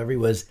Trek Discovery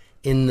was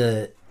in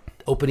the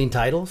opening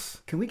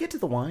titles. Can we get to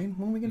the wine?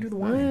 When are we gonna do the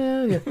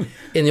wine? Yeah.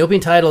 In the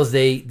opening titles,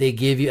 they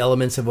give you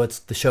elements of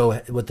what the show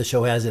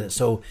has in it.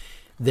 So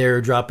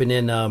they're dropping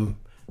in. Let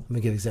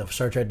me give an example.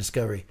 Star Trek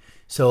Discovery.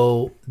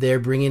 So they're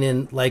bringing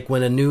in, like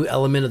when a new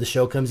element of the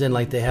show comes in,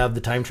 like they have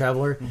the time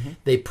traveler,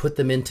 they put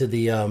them into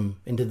the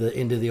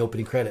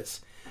opening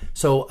credits.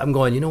 So I'm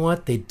going, you know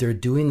what? They're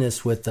doing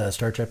this with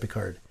Star Trek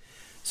Picard.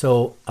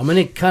 So I'm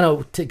going to kind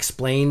of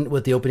explain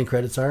what the opening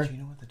credits are. Do you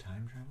know what the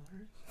time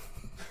traveler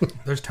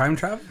is? There's time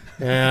travel?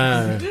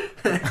 Yeah.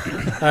 All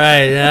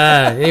right.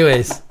 Yeah.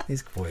 Anyways,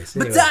 these boys.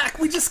 Anyway. But Doc,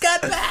 we just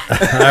got back.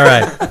 All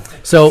right.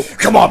 So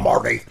come on,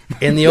 Marty.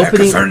 In the That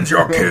opening, concerns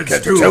your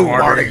kids too,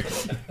 Marty.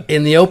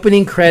 In the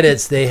opening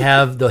credits, they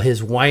have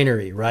his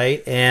winery,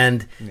 right?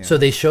 And so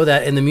they show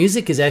that, and the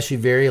music is actually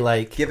very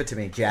like. Give it to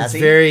me,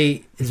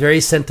 jazzy. It's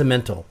very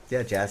sentimental.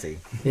 Yeah, jazzy.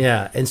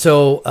 Yeah, and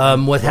so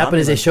what happened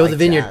is they show the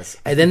vineyard, jazz.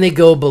 and then they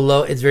go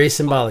below. It's very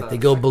symbolic. They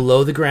go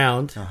below the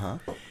ground,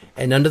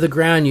 and under the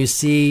ground you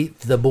see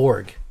the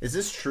Borg. Is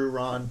this true,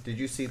 Ron? Did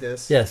you see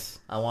this? Yes.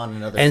 I want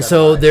another. And set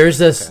so of eyes. there's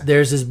this Okay.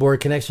 there's this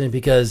Borg connection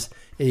because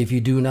if you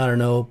do not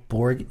know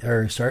Borg.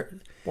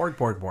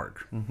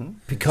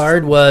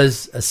 Picard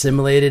was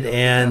assimilated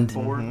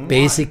and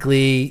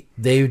basically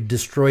they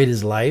destroyed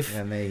his life.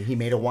 And he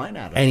made a wine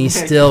out of it. And he's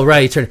still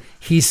right.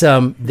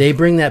 They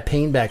bring that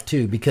pain back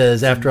too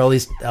because after all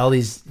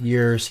these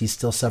years he's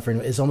still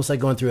suffering. It's almost like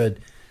going through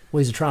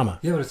he's a trauma.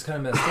 Yeah, but it's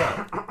kind of messed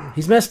up.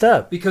 He's messed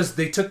up because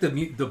they took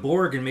the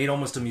Borg and made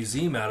almost a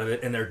museum out of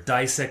it, and they're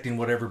dissecting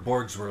whatever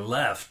Borgs were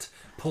left,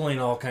 pulling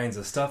all kinds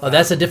of stuff. Oh,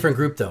 that's a different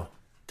group though.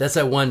 That's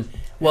that one.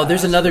 Well,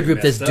 there's another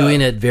group that's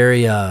doing it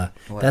very.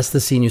 That's the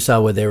scene you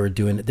saw where they were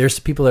doing it. There's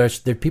people are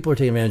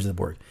taking advantage of the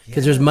Borg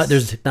because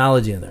there's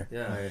technology in there.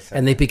 Yeah.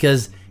 And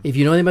because if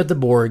you know anything about the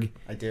Borg,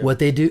 I do. what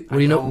they do, what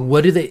do you know?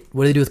 What do they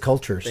do with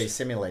cultures? They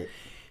simulate.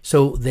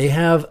 So they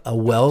have a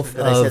wealth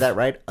Did of. I say that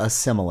right?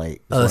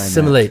 Assimilate. is what I meant.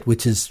 Assimilate,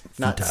 which is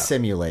not futile.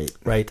 simulate.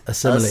 Right.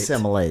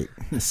 Assimilate.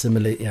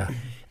 Assimilate. Yeah.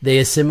 They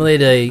assimilate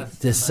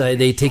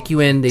they take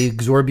you in, they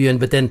absorb you in,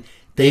 but then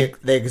they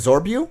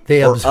absorb you.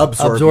 They or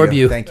absorb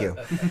you. Thank you.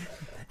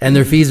 and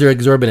their fees are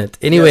exorbitant.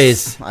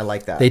 Anyways, Yes, I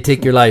like that. They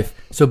take your life.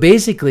 So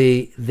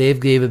basically, they've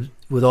gave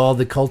with all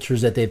the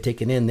cultures that they've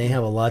taken in, they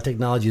have a lot of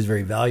technology is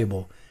very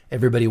valuable.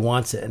 Everybody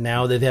wants it, and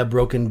now they've had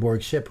broken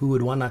Borg ship. Who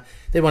would want to?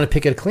 They want to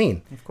pick it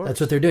clean. Of course. That's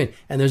what they're doing.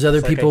 And there's other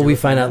It's like people I do we with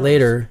find my out nose.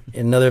 later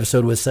in another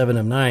episode with 7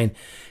 of 9,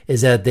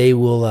 is that they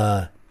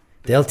will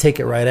they'll take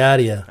it right out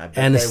of you, bet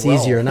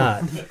anesthesia they will. or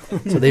not.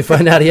 So they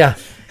find out,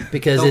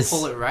 because They'll it's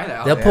pull it right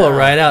out. They'll pull it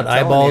right out, I'm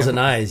telling eyeballs you. and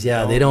eyes.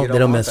 Yeah, No, they you don't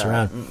don't mess want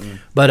around. that.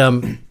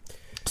 But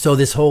so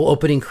this whole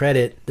opening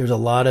credit, there's a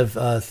lot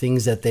of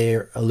things that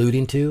they're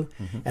alluding to,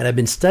 and I've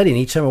been studying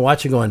each time I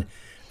watch it. Going,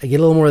 I get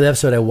a little more of the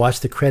episode. I watch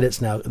the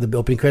credits now, the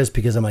opening credits,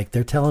 because I'm like,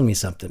 they're telling me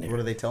something here. What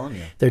are they telling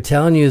you? They're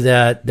telling you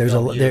that there's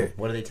Tell a. you. They're,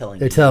 What are they telling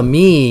They're you? telling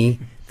me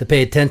to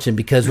pay attention,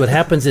 because what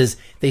happens is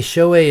they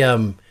show a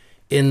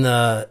in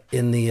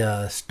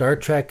the Star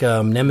Trek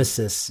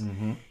Nemesis,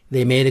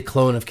 they made a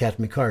clone of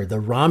Captain Picard. The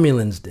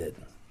Romulans did.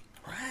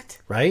 What?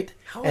 Right?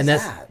 How and is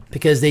that's that?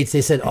 because they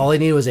said all they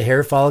needed was a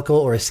hair follicle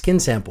or a skin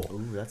sample.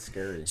 Ooh, that's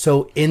scary.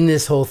 So in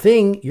this whole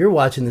thing, you're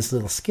watching this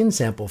little skin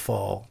sample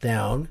fall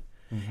down.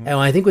 And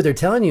I think what they're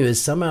telling you is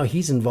somehow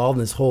he's involved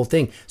in this whole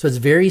thing. So it's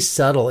very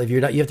subtle. If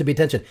you're not, you have to pay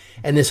attention.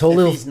 And this whole If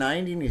little he's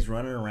 90 and he's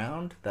running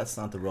around, that's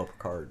not the real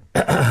Picard.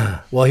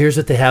 well, here's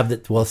what they have.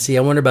 That well, see,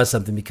 I wonder about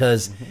something,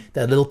 because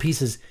that little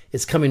piece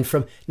is coming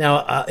from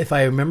now. If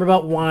I remember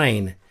about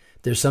wine,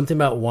 there's something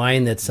about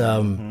wine that's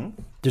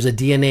there's a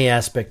DNA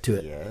aspect to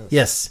it.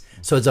 Yes.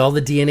 So it's all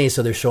the DNA.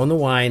 So they're showing the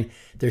wine,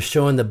 they're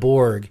showing the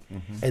Borg,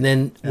 and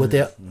then and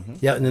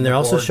then they're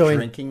also Borg showing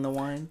drinking the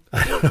wine.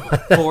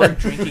 Borg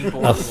drinking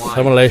Borg wine.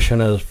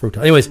 Assimilation is fruit.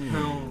 Anyways,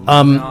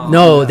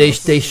 no, they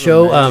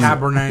show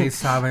Cabernet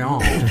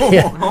Sauvignon.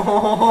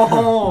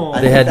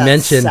 I They think had that's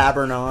mentioned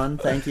Sabernon.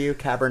 Thank you,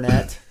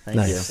 Cabernet.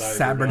 Thank you.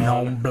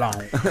 Sauvignon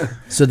Blanc.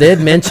 So they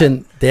had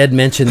mentioned that.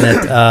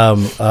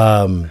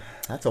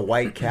 That's a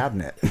white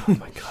cabinet. Oh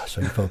my gosh,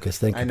 I'm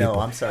focused. Thank you. I know.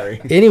 people. I'm sorry.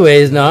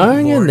 Anyways, no,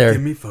 I'm in there.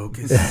 Give me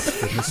focus.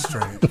 Give me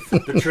strength.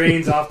 The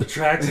train's off the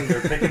tracks and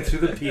they're picking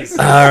through the pieces.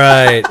 All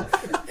right.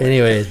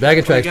 Anyways, back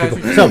in track, guys,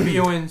 people. we're So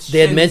viewing they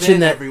had Shin mentioned Zen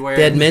that everywhere.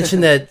 they had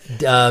mentioned that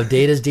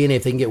Data's DNA,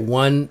 if they can get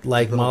one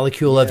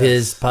molecule of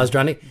his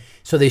positronic,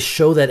 so they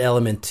show that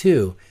element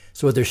too.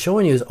 So what they're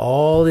showing you is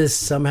all this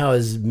somehow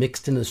is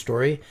mixed into the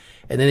story,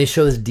 and then they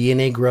show this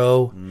DNA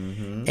grow.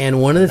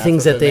 And one of the That's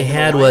things what that they they're making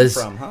the had wine was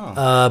from,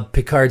 huh?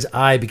 Picard's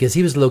eye, because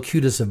he was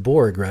Locutus of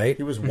Borg, right?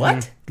 He was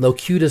what?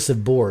 Locutus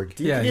of Borg.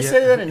 Can you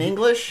say that in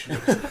English?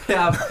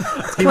 Yeah.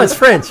 Come on, it's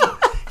French.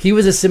 He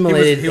was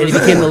assimilated, he was-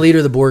 and he became the leader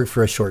of the Borg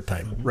for a short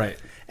time. Right.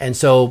 And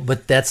so,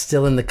 but that's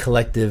still in the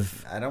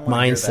collective I don't want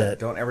to hear mindset. that.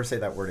 Don't ever say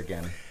that word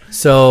again.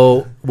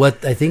 So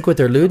what I think what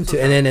they're alluding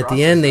to, and then at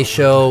the end they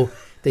show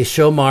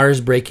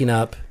Mars breaking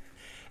up,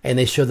 and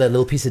they show that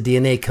little piece of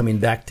DNA coming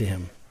back to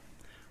him.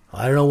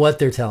 I don't know what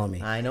they're telling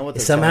me. I know what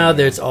they're somehow telling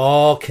you. it's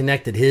all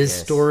connected. His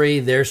Yes. story,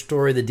 their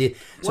story, the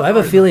so What I have a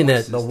are the feeling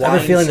that voices? The I have a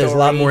wine feeling there's a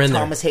lot story, more in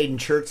there. Thomas Hayden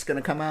Church's going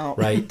to come out.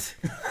 Right.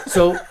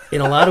 So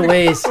in a lot of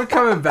ways, We're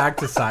coming back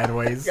to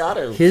sideways. Got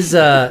to.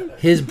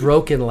 his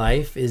broken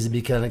life is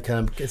becoming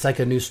kind of it's like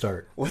a new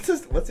start. What's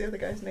the other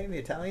guy's name? The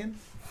Italian?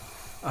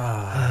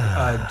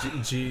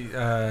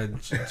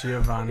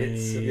 Giovanni.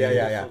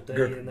 Yeah.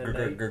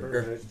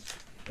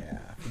 You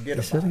Forget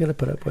about still it. gotta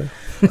put up with.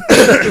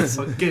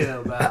 Forget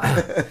about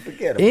it.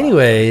 Forget about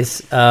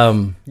Anyways, Wish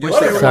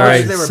they were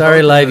sorry, both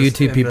live in this-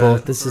 YouTube in people.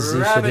 the This is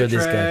you should hear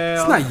this guy.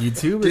 It's not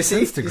YouTube. Do you It's see?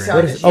 You Instagram.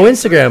 sound- Oh,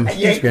 Instagram.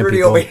 Yank Instagram Rudy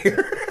people. over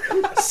here.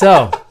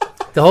 So,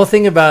 the whole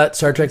thing about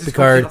Star Trek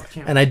Picard,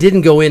 and I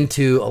didn't go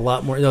into a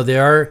lot more. No, they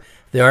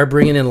are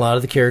bringing in a lot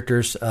of the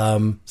characters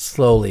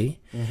slowly,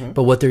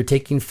 but what they're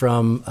taking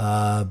from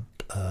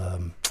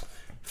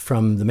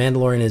The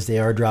Mandalorian is they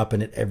are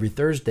dropping it every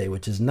Thursday,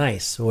 which is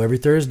nice. So every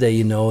Thursday,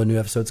 a new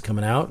episode's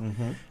coming out,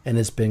 and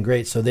it's been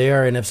great. So they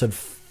are in episode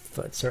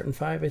starting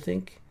 5, I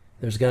think.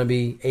 There's going to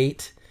be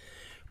 8.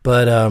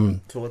 But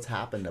So what's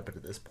happened up to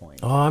this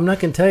point? I'm not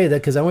going to tell you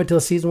that because I wait till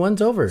season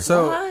 1's over.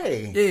 So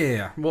Why?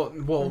 yeah, we'll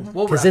wrap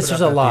Because it there's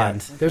up a at the lot.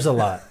 end. There's a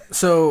lot.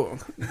 So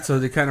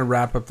to kind of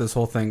wrap up this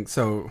whole thing,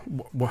 so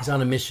He's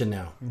on a mission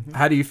now.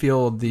 how do you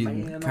feel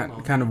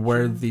kind of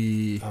where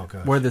the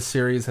gosh. where the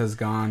series has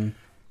gone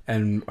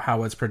and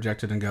how it's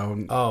projected and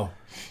go? Oh,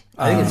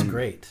 I think it's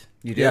great.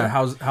 You do? Yeah,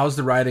 how's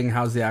the writing?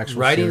 How's the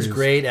actual Writing's series?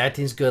 great,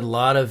 acting's good. A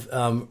lot of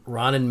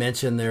Ron had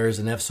mentioned there's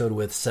an episode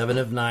with 7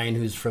 of 9,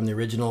 who's from the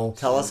original.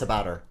 Tell us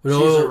about her. She's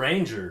a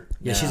ranger.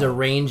 Yeah, she's a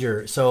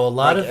ranger. So a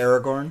lot Like of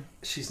Aragorn?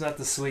 She's not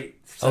the sweet.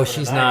 oh,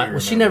 she's not. Well,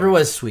 she never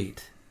was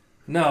sweet.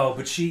 No,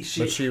 but she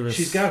was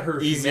she's got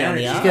her easy on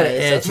the humanity. eye. She's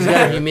got That's she's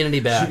got her humanity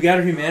back. She got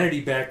her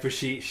humanity back, but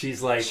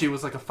she's like She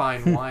was like a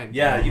fine wine.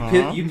 yeah.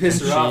 You piss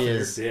her She off,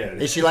 is. and you're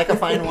dead. Is she like a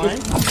fine wine?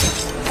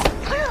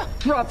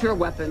 Drop your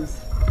weapons.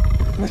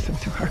 Listen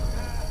to her.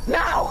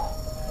 Now!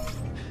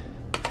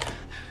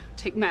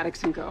 Take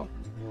Maddox and go.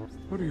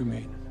 What do you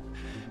mean?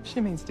 She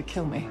means to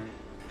kill me.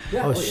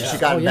 Oh, She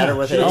got better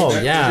with it. Oh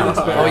yeah.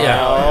 Oh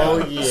yeah.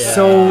 Oh yeah.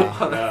 So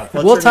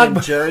What's we'll her talk name?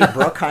 about Jerry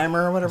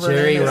Bruckheimer or whatever. her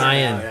Jerry name is?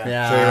 Ryan.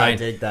 Yeah, Jerry I Ryan.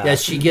 dig that. Yeah,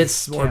 she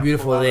gets more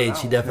beautiful with age.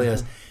 She definitely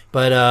does.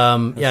 But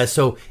yeah,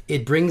 so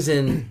it brings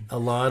in a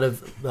lot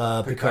of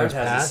Picard's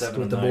past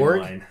with the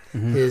Borg.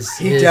 His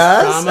does?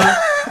 trauma,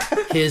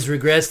 his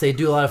regrets. They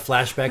do a lot of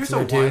flashbacks There's a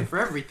in there wine too. for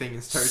everything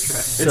in Star Trek.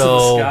 So, It's a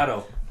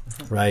Moscato.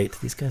 right,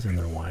 these guys on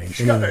their wine.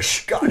 She's got a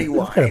Scotty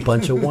wine. Got a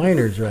bunch of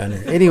whiners around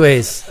here.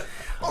 Anyways,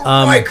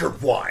 Riker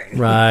wine.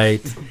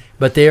 right,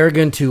 but they are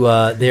going to.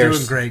 They're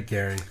Doing great,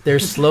 Gary. They're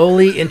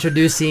slowly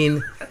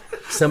introducing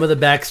some of the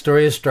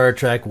backstory of Star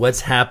Trek.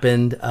 What's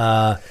happened?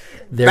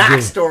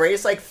 Backstory.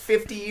 It's like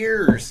 50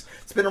 years.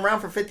 It's been around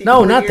for 50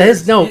 No, not years.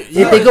 this. No,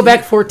 they go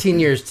back 14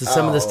 years to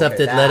some of the stuff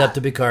that led up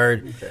to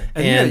Picard. Okay.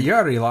 And yeah, you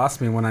already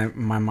lost me when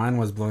my mind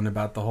was blown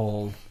about the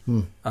whole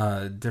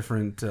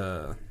different.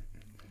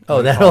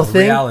 That whole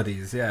thing.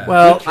 Realities, yeah.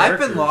 Well, I've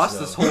been lost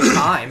this whole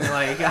time.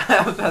 Like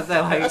I was about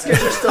to, like, That's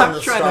because you're still in the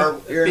trying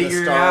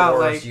to Star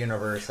Wars like,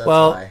 universe. That's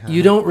well, why, huh?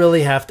 you don't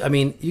really have to. I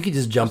mean, you could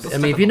just jump. I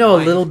mean, if you know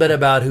a little bit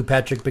about who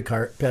Patrick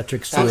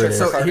Stewart is.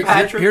 So Here's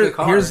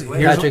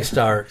Patrick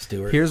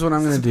Stewart. Here's what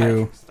I'm going to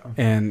do,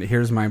 and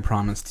here's my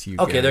promise to you.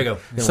 Okay, Gary. there you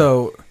go.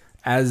 So,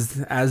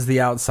 as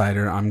the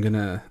outsider, I'm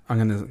gonna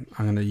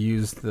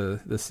use the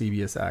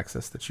CBS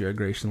access that you had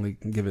graciously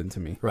given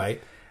to me.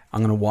 Right. I'm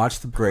gonna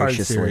watch the Picard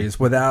Graciously. series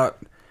without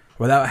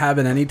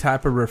having any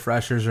type of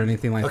refreshers or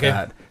anything like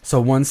that.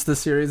 So once the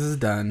series is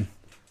done,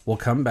 we'll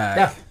come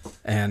back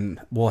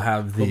and we'll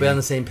have We'll be on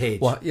the same page.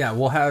 Well, yeah,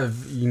 we'll have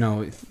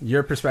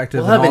your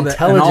perspective. We'll have and all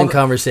intelligent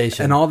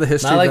conversation and all the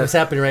history, not like what's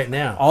happening right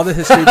now. all the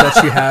history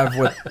that you have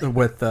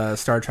with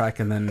Star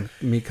Trek, and then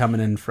me coming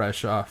in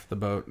fresh off the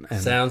boat.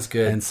 And, Sounds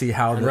good. And see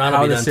how And Ron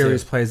will be the done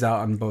series too. plays out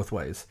on both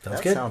ways.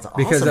 Sounds good. Sounds awesome,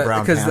 Because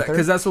Brown Panther.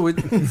 because that's what we.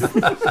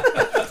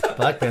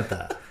 Black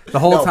Panther. The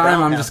whole No, time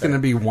Brown I'm just Panther.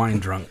 going to be wine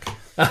drunk.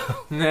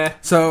 Nah,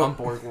 So I'm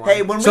bored wine.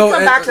 Hey, when we come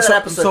back to that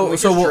episode, can we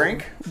just we'll-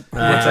 drink? Drink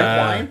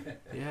wine?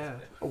 Yeah.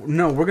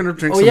 No, we're going to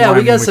drink Oh some yeah, wine we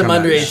when got some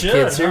come back. underage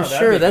kids here. that'd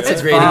Sure, be that's good.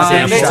 a great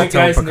Fine. example. Shut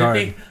guys up, in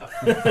the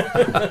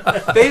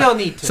Picard. They don't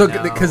need to So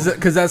know.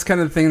 because that's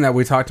kind of the thing that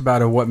we talked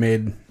about of what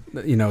made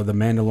the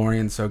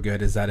Mandalorian so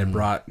good is that it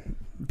brought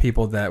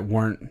people that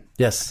weren't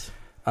Yes.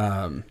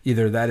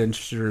 either that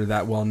interested or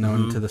that well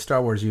known to the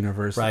Star Wars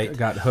universe, Right.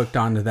 got hooked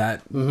onto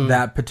that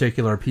that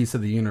particular piece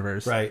of the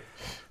universe. Right.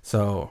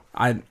 So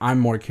I'm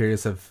more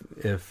curious if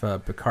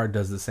Picard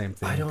does the same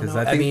thing. I don't 'cause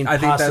know. I think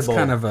that's possible.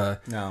 kind of a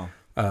No.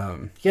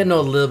 You gotta know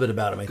a little bit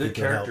about him. I Good think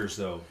it'll help. characters,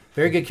 though.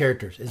 Very good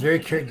characters. It's very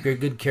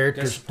good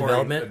character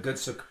development. A good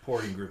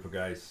supporting group of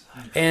guys.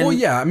 And well,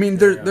 yeah. I mean,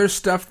 there's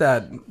stuff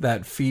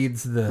that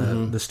feeds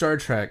the Star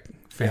Trek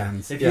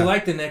fans. If you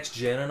like the Next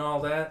Gen and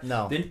all that,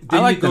 No. then I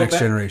like you the go Next back-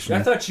 Generation.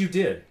 I thought you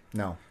did.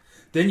 No.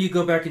 Then you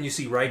go back and you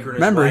see Riker and his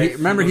Remember, wife.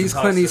 remember, He he's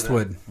goes Clint and talks to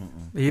Eastwood.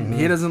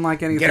 He doesn't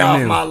like anything Get off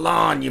new. my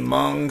lawn, you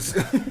mungs.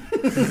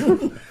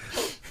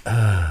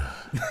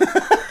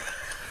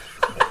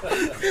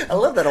 I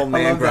love that old I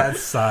man. love that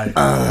side.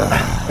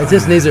 It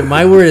just needs it.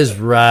 My word is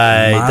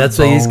right. My That's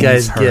what these bones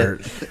guys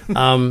hurt.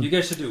 get. You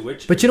guys should do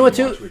Witcher. But you know what,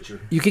 too? Watch Witcher.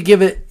 You could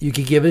give it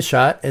a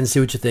shot and see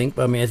what you think.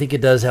 I mean, I think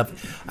it does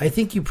have. I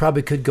think you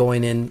probably could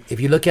going in if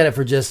you look at it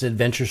for just an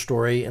adventure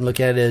story and look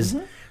at it as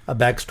a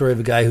backstory of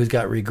a guy who's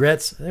got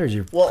regrets. There's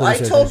your. Well, I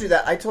clues right told there. you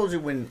that. I told you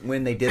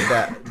when they did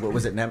that. What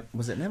was it?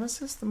 Was it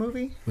Nemesis? The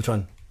movie Which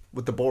one?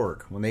 with the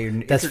Borg when they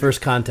That's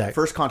First Contact.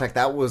 First Contact.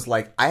 That was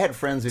like I had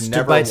friends who Stood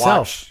never by watched.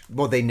 itself.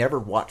 Well, they never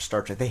watched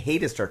Star Trek. They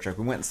hated Star Trek.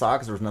 We went and saw it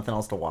because there was nothing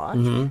else to watch,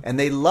 and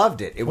they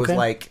loved it. It was Okay.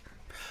 like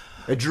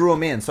it drew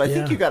them in. So I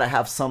think Yeah. you got to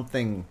have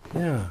something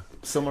Yeah.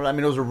 similar. I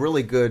mean, it was a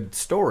really good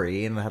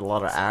story and it had a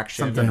lot of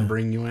action. Something to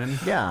bring you in.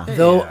 Yeah.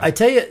 Though I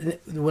tell you,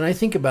 when I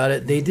think about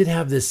it, they did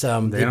have this. They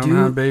don't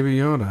have Baby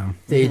Yoda.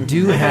 They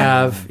do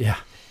have. Yeah.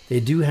 They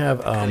do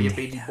have. Gotta get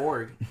Baby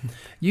Borg.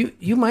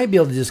 You might be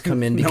able to just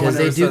come in No because one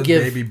they ever do says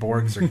give. baby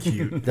Borgs are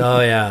cute. Oh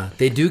yeah,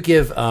 they do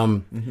give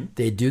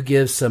they do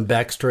give some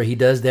backstory. He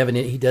does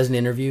an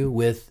interview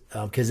with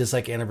because it's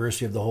like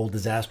anniversary of the whole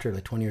disaster,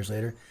 like 20 years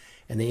later,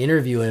 and they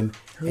interview him.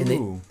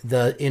 Who?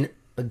 And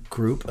a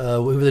group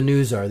who the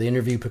news are. They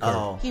interview Picard.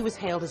 Oh. He was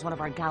hailed as one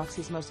of our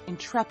galaxy's most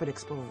intrepid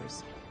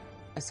explorers,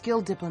 a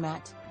skilled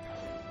diplomat,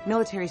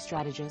 military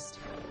strategist,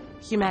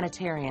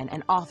 humanitarian,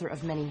 and author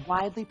of many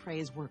widely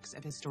praised works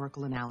of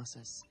historical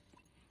analysis.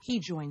 He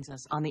joins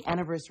us on the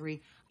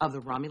anniversary of the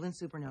Romulan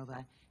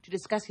supernova to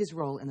discuss his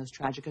role in those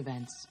tragic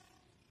events.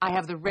 I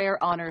have the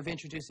rare honor of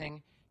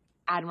introducing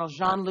Admiral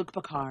Jean-Luc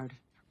Picard.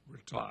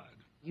 Retired.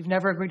 You've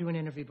never agreed to an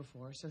interview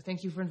before, so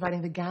thank you for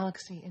inviting the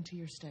galaxy into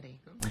your study.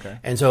 Okay.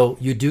 And so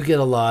you do get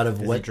a lot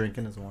of Is what he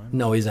drinking his wine?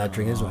 No, he's not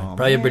drinking his wine. Oh,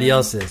 Probably everybody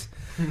else is,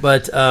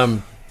 but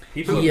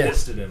People have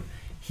listed him.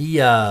 he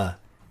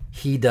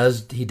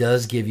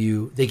does give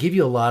you. They give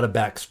you a lot of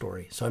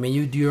backstory. So I mean,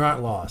 you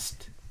aren't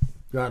lost.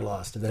 You aren't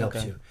lost if that helps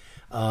Okay. you.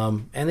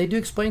 And they do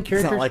explain It's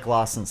characters. not like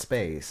Lost in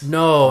Space.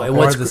 No, and Or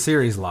what's the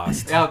series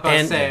Lost. Yeah, I was about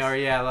And- to say, or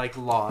yeah, like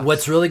Lost.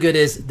 What's really good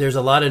is there's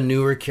a lot of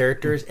newer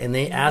characters, and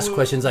they ask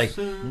questions like,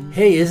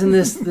 "Hey, isn't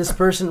this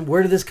person?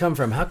 Where did this come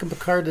from? How come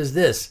Picard does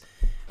this?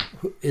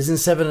 Isn't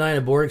 7 and 9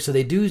 a Borg?" So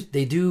they play the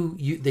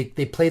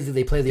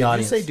Did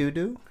audience. you say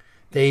doo-doo?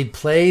 They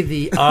play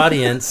the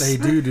audience. They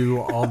do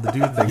all the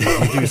dude things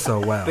you do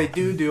so well. They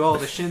do all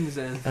the shins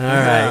in. All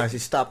right. You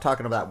stop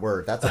talking about that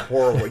word. That's a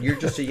horrible word. You're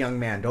just a young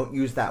man. Don't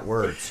use that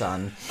word,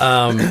 son.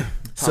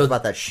 So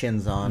about that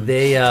shins on.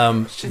 They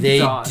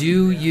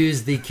do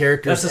use the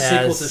characters That's a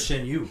sequel as to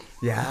Shin Yu.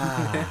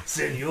 Yeah.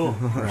 Shin Yu.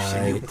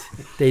 Right.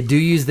 They do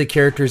use the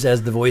characters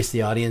as the voice of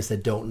the audience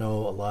that don't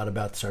know a lot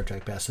about the Star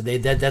Trek past. So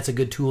that's a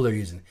good tool they're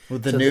using.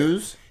 With the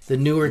news? The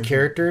newer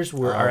characters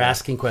are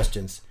asking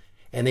questions.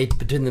 And they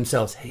between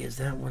themselves, hey, is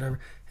that whatever?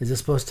 Is this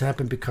supposed to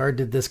happen? Picard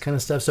did this kind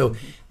of stuff. So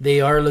they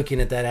are looking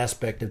at that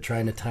aspect of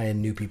trying to tie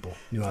in new people,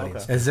 new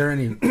audience. Is there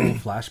any cool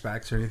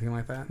flashbacks or anything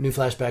like that? New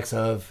flashbacks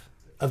of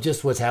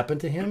just what's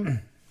happened to him?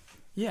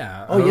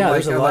 Yeah. Oh, yeah.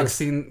 Like, There's a lot of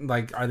scene.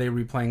 Like, are they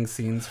replaying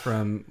scenes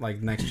from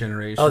like Next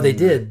Generation? Oh, they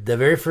did. The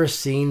very first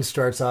scene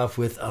starts off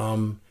with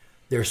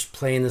they're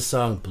playing the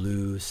song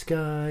 "Blue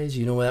Skies."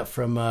 You know that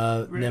from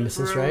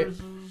Nemesis, right?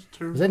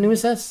 Was that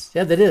Nemesis?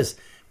 Yeah, that is.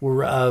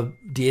 Where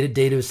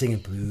Data was singing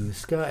 "Blue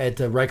Sky" at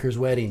Riker's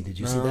wedding. Did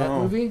you see that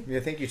movie? Yeah,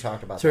 I think you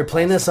talked about. So they're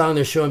playing that song.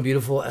 They're showing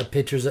beautiful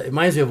pictures. It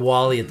reminds me of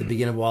WALL-E at the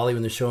beginning of WALL-E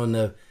when they're showing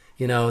the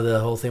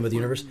whole thing with the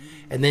universe.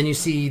 And then you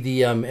see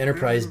the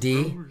Enterprise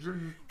D,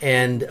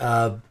 and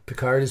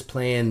Picard is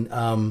playing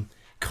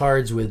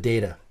cards with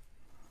Data.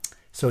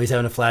 So he's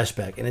having a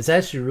flashback, and it's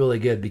actually really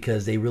good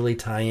because they really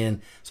tie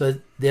in. So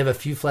they have a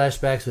few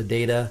flashbacks with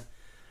Data.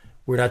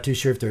 We're not too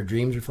sure if they're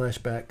dreams or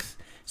flashbacks.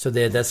 So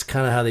that's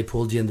kind of how they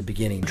pulled you in the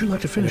beginning. Would you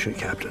like to finish it,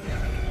 Captain?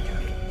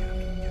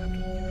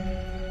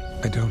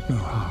 I don't know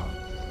how.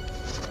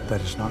 That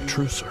is not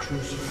true, sir.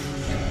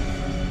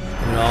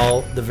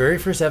 And the very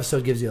first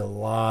episode gives you a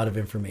lot of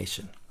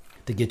information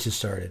to get you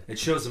started. It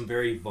shows him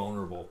very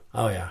vulnerable.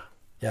 Oh yeah,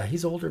 yeah.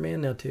 He's an older man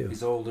now too.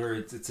 He's older.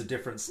 It's a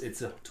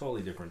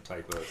totally different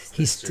type of.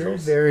 He's still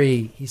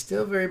very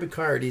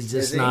Picard. He's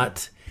just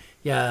not.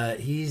 Yeah,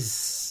 he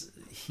just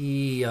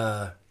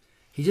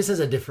has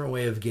a different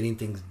way of getting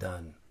things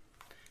done.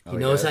 He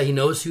knows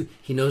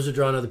to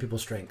draw on other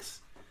people's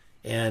strengths.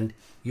 And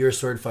you're a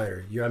sword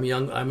fighter. I'm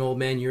an old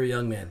man. You're a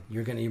young man.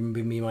 You're gonna even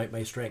be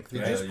my strength. You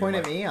just point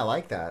at me. I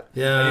like that.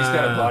 Yeah. And he's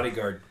got a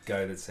bodyguard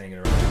guy that's hanging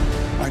around.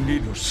 I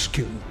need your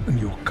skill and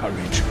your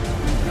courage.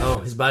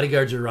 Oh, his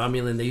bodyguards are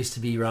Romulan. They used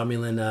to be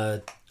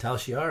Romulan Tal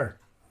Shiar.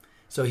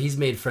 So he's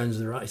made friends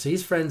with So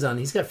he's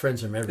got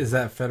friends from everywhere. Is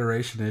that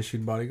Federation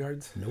issued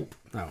bodyguards? Nope.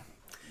 No.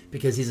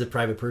 Because he's a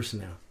private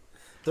person now.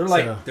 They're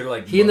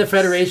like he and the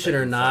Federation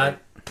are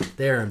not.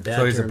 They're in bad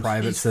So he's terms. a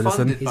private He's citizen.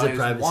 funded He's by a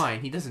private his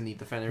wine. He doesn't need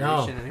the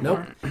Federation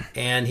anymore. Nope.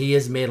 And he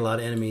has made a lot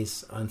of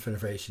enemies on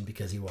Federation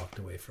because he walked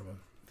away from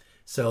them.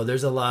 So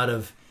there's a lot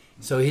of.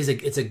 So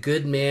it's a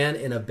good man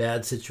in a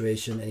bad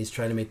situation, and he's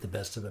trying to make the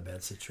best of a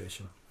bad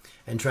situation,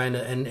 and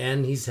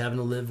and he's having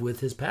to live with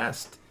his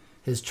past,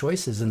 his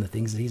choices, and the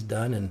things that he's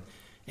done,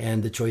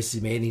 and the choices he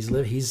made.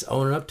 And he's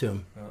owning up to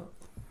them. Oh.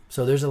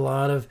 So there's a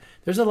lot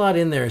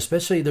in there.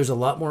 Especially there's a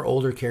lot more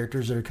older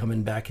characters that are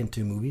coming back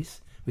into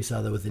movies. We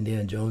saw that with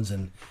Indiana Jones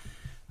and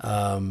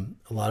a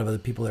lot of other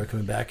people that are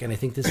coming back. And I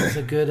think this is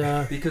a good...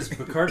 because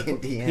Picard...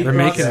 They're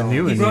making a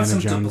new Indiana Jones. He brought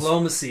some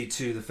diplomacy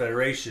to the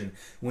Federation.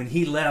 When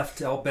he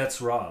left, all bets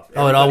were off.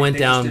 Oh, it all went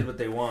down. They just did what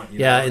they want.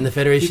 Yeah, and the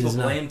Federation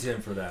People blamed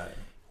him for that.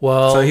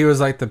 Well, so he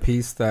was like the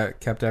piece that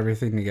kept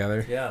everything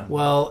together. Yeah.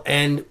 Well,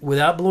 and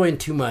without blowing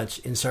too much,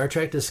 in Star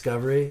Trek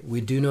Discovery,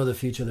 we do know the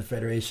future of the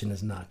Federation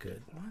is not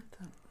good.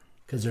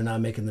 Because they're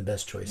not making the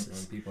best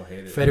choices. People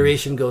hate it.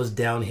 Federation goes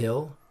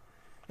downhill,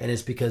 and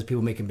it's because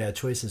people making bad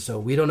choices. So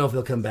we don't know if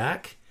they'll come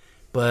back,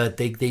 but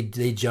they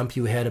jump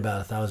you ahead about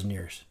 1,000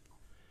 years.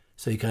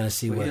 So you kind of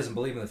see he doesn't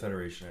believe in the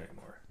Federation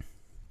anymore.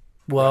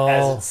 Well,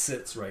 as it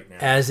sits right now.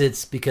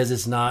 Because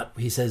it's not.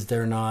 He says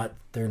they're not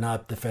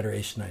the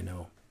Federation I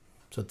know.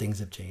 So things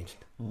have changed.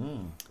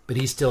 But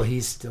he's still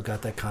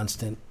got that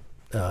constant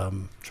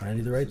trying to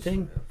do the right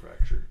thing.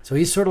 So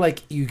he's sort of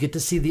like, you get to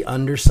see the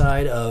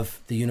underside of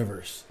the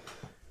universe.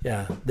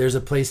 Yeah, there's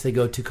a place they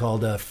go to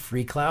called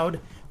Free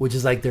Cloud, which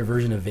is like their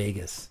version of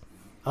Vegas.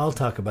 I'll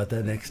talk about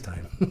that next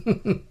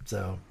time.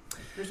 So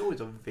there's always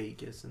a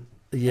Vegas.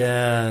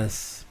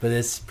 Yes, but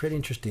it's pretty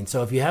interesting.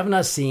 So if you have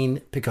not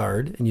seen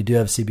Picard and you do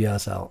have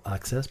CBS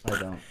access,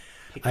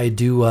 I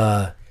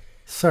do.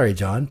 Sorry,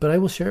 John, but I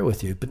will share it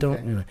with you. But don't.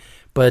 Okay. You know,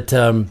 but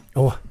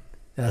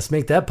let's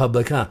make that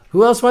public, huh?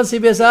 Who else wants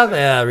CBS out?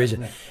 Yeah,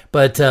 Regent.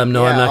 But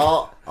no, I'm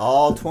not.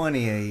 All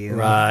 20 of you,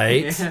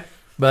 right? Yeah.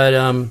 But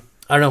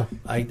I don't know.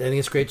 I think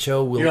it's a great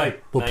show. We'll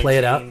 19, play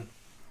it out.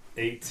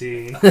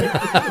 18.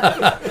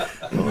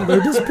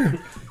 They're disappearing.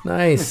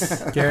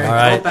 Nice. Gary, all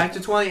right. Back to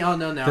 20. Oh,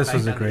 no. This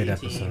was a great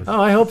episode.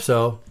 Oh, I hope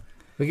so.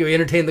 We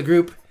entertained the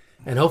group,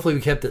 and hopefully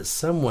we kept it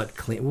somewhat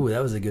clean. Ooh,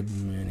 that was a good...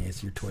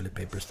 It's your toilet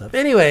paper stuff.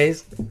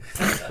 Anyways,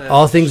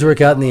 all things work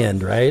out in the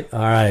end, right? All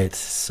right.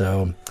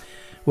 So,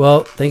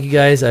 well, thank you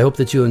guys. I hope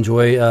that you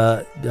enjoy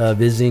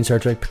visiting Star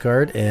Trek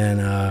Picard,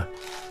 and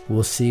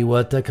we'll see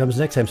what comes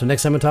next time. So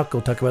next time we'll talk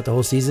about the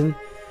whole season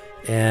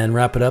and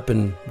wrap it up,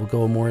 and we'll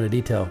go more into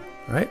detail.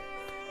 All right?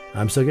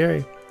 I'm still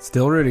Gary.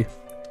 Still Rudy.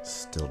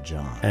 Still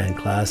John. And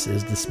class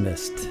is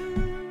dismissed.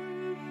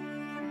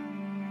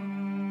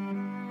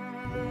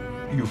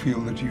 You feel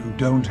that you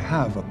don't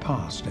have a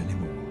past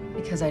anymore.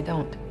 Because I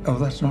don't. Oh,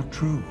 that's not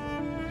true.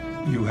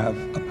 You have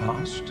a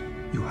past.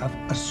 You have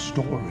a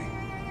story.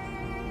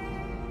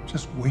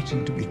 Just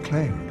waiting to be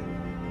claimed.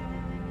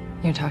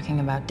 You're talking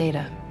about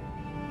Data.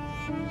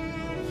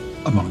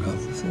 Among other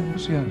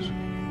things, yes.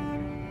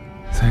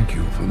 Thank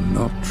you for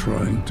not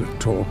trying to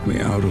talk me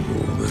out of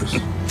all this.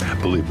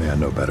 Believe me, I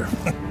know better.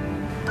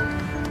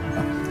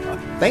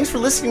 Thanks for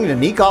listening to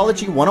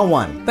Necology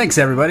 101. Thanks,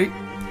 everybody.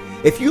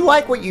 If you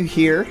like what you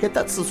hear, hit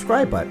that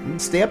subscribe button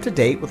and stay up to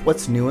date with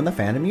what's new in the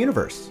fandom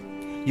universe.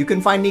 You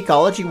can find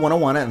Necology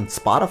 101 on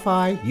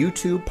Spotify,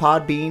 YouTube,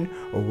 Podbean,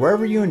 or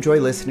wherever you enjoy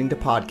listening to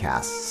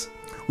podcasts.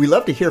 We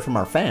love to hear from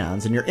our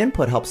fans, and your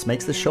input helps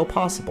make this show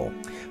possible.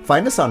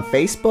 Find us on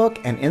Facebook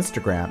and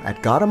Instagram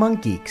at God Among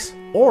Geeks,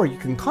 or you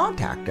can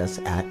contact us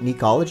at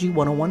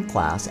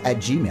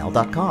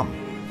necology101class@gmail.com.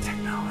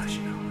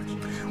 Technology.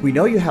 We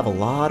know you have a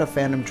lot of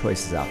fandom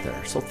choices out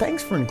there, so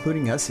thanks for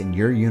including us in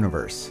your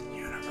universe.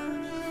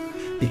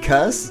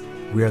 Because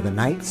we are the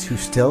knights who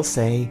still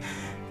say,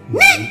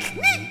 Nick!